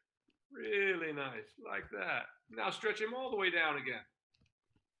there. Really nice. Like that. Now stretch him all the way down again.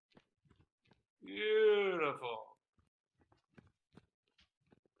 Beautiful.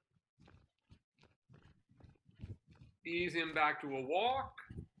 Ease him back to a walk.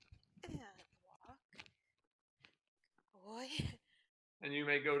 And walk. Boy. And you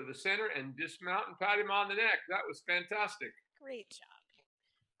may go to the center and dismount and pat him on the neck. That was fantastic. Great job.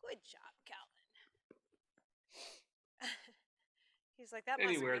 Good job, Calvin. He's like, that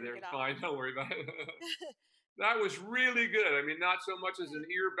Anywhere must there is fine. Don't worry about it. That was really good. I mean, not so much as an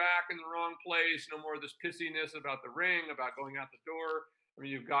ear back in the wrong place, no more of this pissiness about the ring, about going out the door. I mean,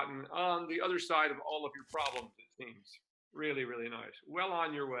 you've gotten on the other side of all of your problems, it seems. Really, really nice. Well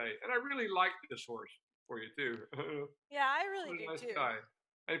on your way. And I really like this horse for you, too. Yeah, I really do, nice too. Guy.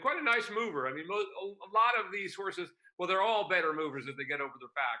 And quite a nice mover. I mean, a lot of these horses, well, they're all better movers if they get over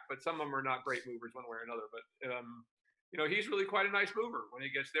their back, but some of them are not great movers one way or another. But, you know, he's really quite a nice mover when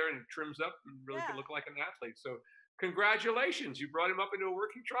he gets there and trims up and really can look like an athlete. So congratulations. You brought him up into a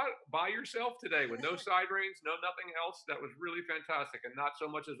working trot by yourself today with no side reins, no nothing else. That was really fantastic. And not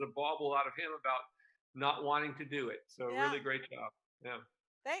so much as a bobble out of him about not wanting to do it. So really great job. Yeah.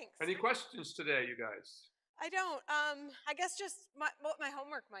 Thanks. Any questions today, you guys? I don't. I guess just what my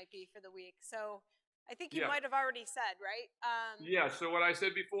homework might be for the week. So I think you might have already said, right? Yeah. So what I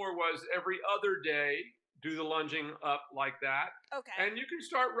said before was every other day, do the lunging up like that. Okay. And you can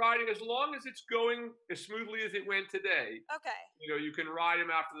start riding as long as it's going as smoothly as it went today. Okay. You know, you can ride him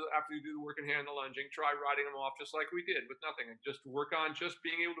after you do the work in hand the lunging. Try riding him off just like we did with nothing, and just work on just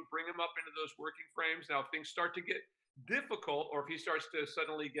being able to bring him up into those working frames. Now, if things start to get difficult, or if he starts to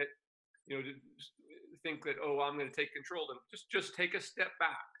suddenly get, you know, to think that, oh, I'm going to take control, then just take a step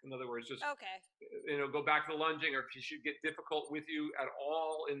back. In other words, just you know, go back to the lunging, or if he should get difficult with you at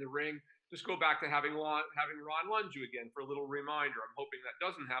all in the ring, just go back to having Ron lunge you again for a little reminder. I'm hoping that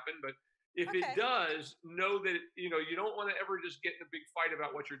doesn't happen, but if it does, know that, you know, you don't want to ever just get in a big fight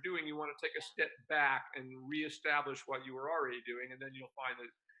about what you're doing. You want to take a step back and reestablish what you were already doing, and then you'll find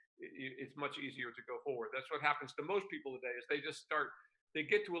that it's much easier to go forward. That's what happens to most people today, is they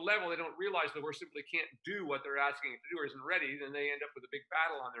get to a level they don't realize the horse simply can't do what they're asking it to do or isn't ready, then they end up with a big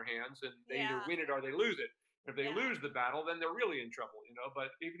battle on their hands, and they either win it or they lose it. If they lose the battle, then they're really in trouble, you know. But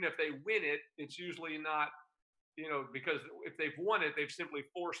even if they win it, it's usually not, you know, because if they've won it, they've simply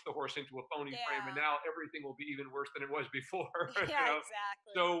forced the horse into a phony frame, and now everything will be even worse than it was before. Yeah, you know?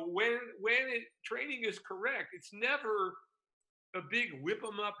 exactly. So training is correct, it's never a big whip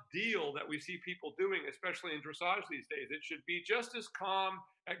 'em up deal that we see people doing, especially in dressage these days. It should be just as calm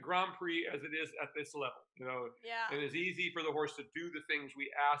at Grand Prix as it is at this level, you know. And it's easy for the horse to do the things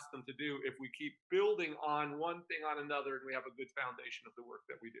we ask them to do if we keep building on one thing on another, and we have a good foundation of the work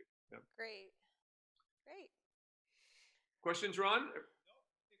that we do. Yeah. Great. Questions, Ron? Nope, I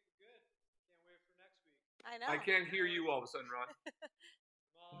think we're good. Can't wait for next week. I know. I can't hear you all of a sudden, Ron.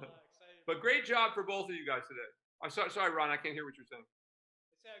 I'm all excited. But great job for both of you guys today. I'm sorry, Ron, I can't hear what you're saying.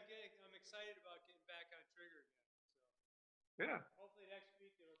 I'm excited about getting back on trigger again. So Yeah. hopefully next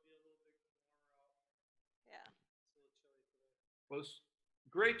week it'll be a little bit more. Yeah. It's a little chilly today. Well,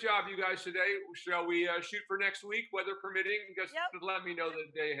 great job, you guys, today. Shall we shoot for next week, weather permitting? Just let me know the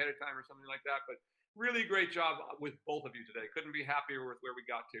day ahead of time or something like that. But really great job with both of you today. Couldn't be happier with where we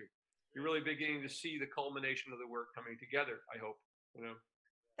got to. You're really beginning to see the culmination of the work coming together, I hope. You know,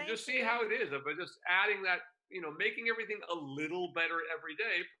 and just see how it is. But just adding that, making everything a little better every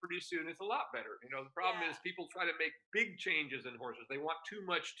day, pretty soon it's a lot better. The problem is people try to make big changes in horses. They want too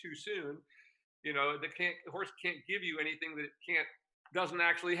much too soon. The horse can't give you anything that it doesn't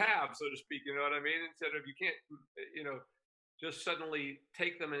actually have, so to speak. You know what I mean? Instead of, you can't, just suddenly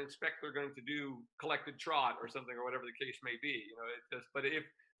take them and expect they're going to do collected trot or something, or whatever the case may be. But if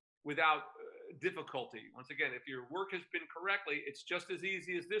without difficulty, once again, if your work has been correctly, it's just as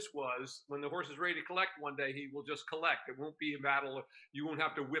easy as this was. When the horse is ready to collect one day, he will just collect. It won't be a battle. You won't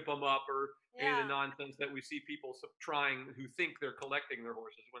have to whip them up or any of the nonsense that we see people trying, who think they're collecting their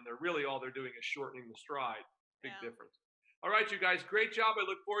horses when they're really, all they're doing is shortening the stride. Big difference. All right, you guys, great job. I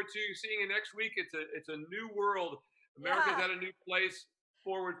look forward to seeing you next week. It's a new world. America's at a new place,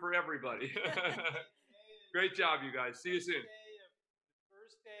 forward for everybody. Great job, you guys. See you soon.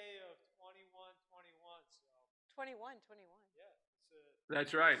 First day of 21. So 21. Yeah,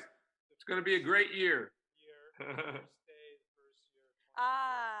 that's right. It's going to be a great year. First day, the first year.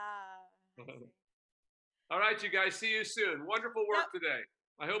 All right, you guys. See you soon. Wonderful work today.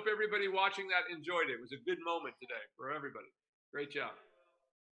 I hope everybody watching that enjoyed it. It was a good moment today for everybody. Great job.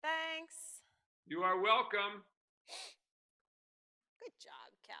 Thanks. You are welcome. Good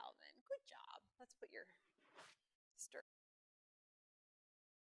job, Calvin.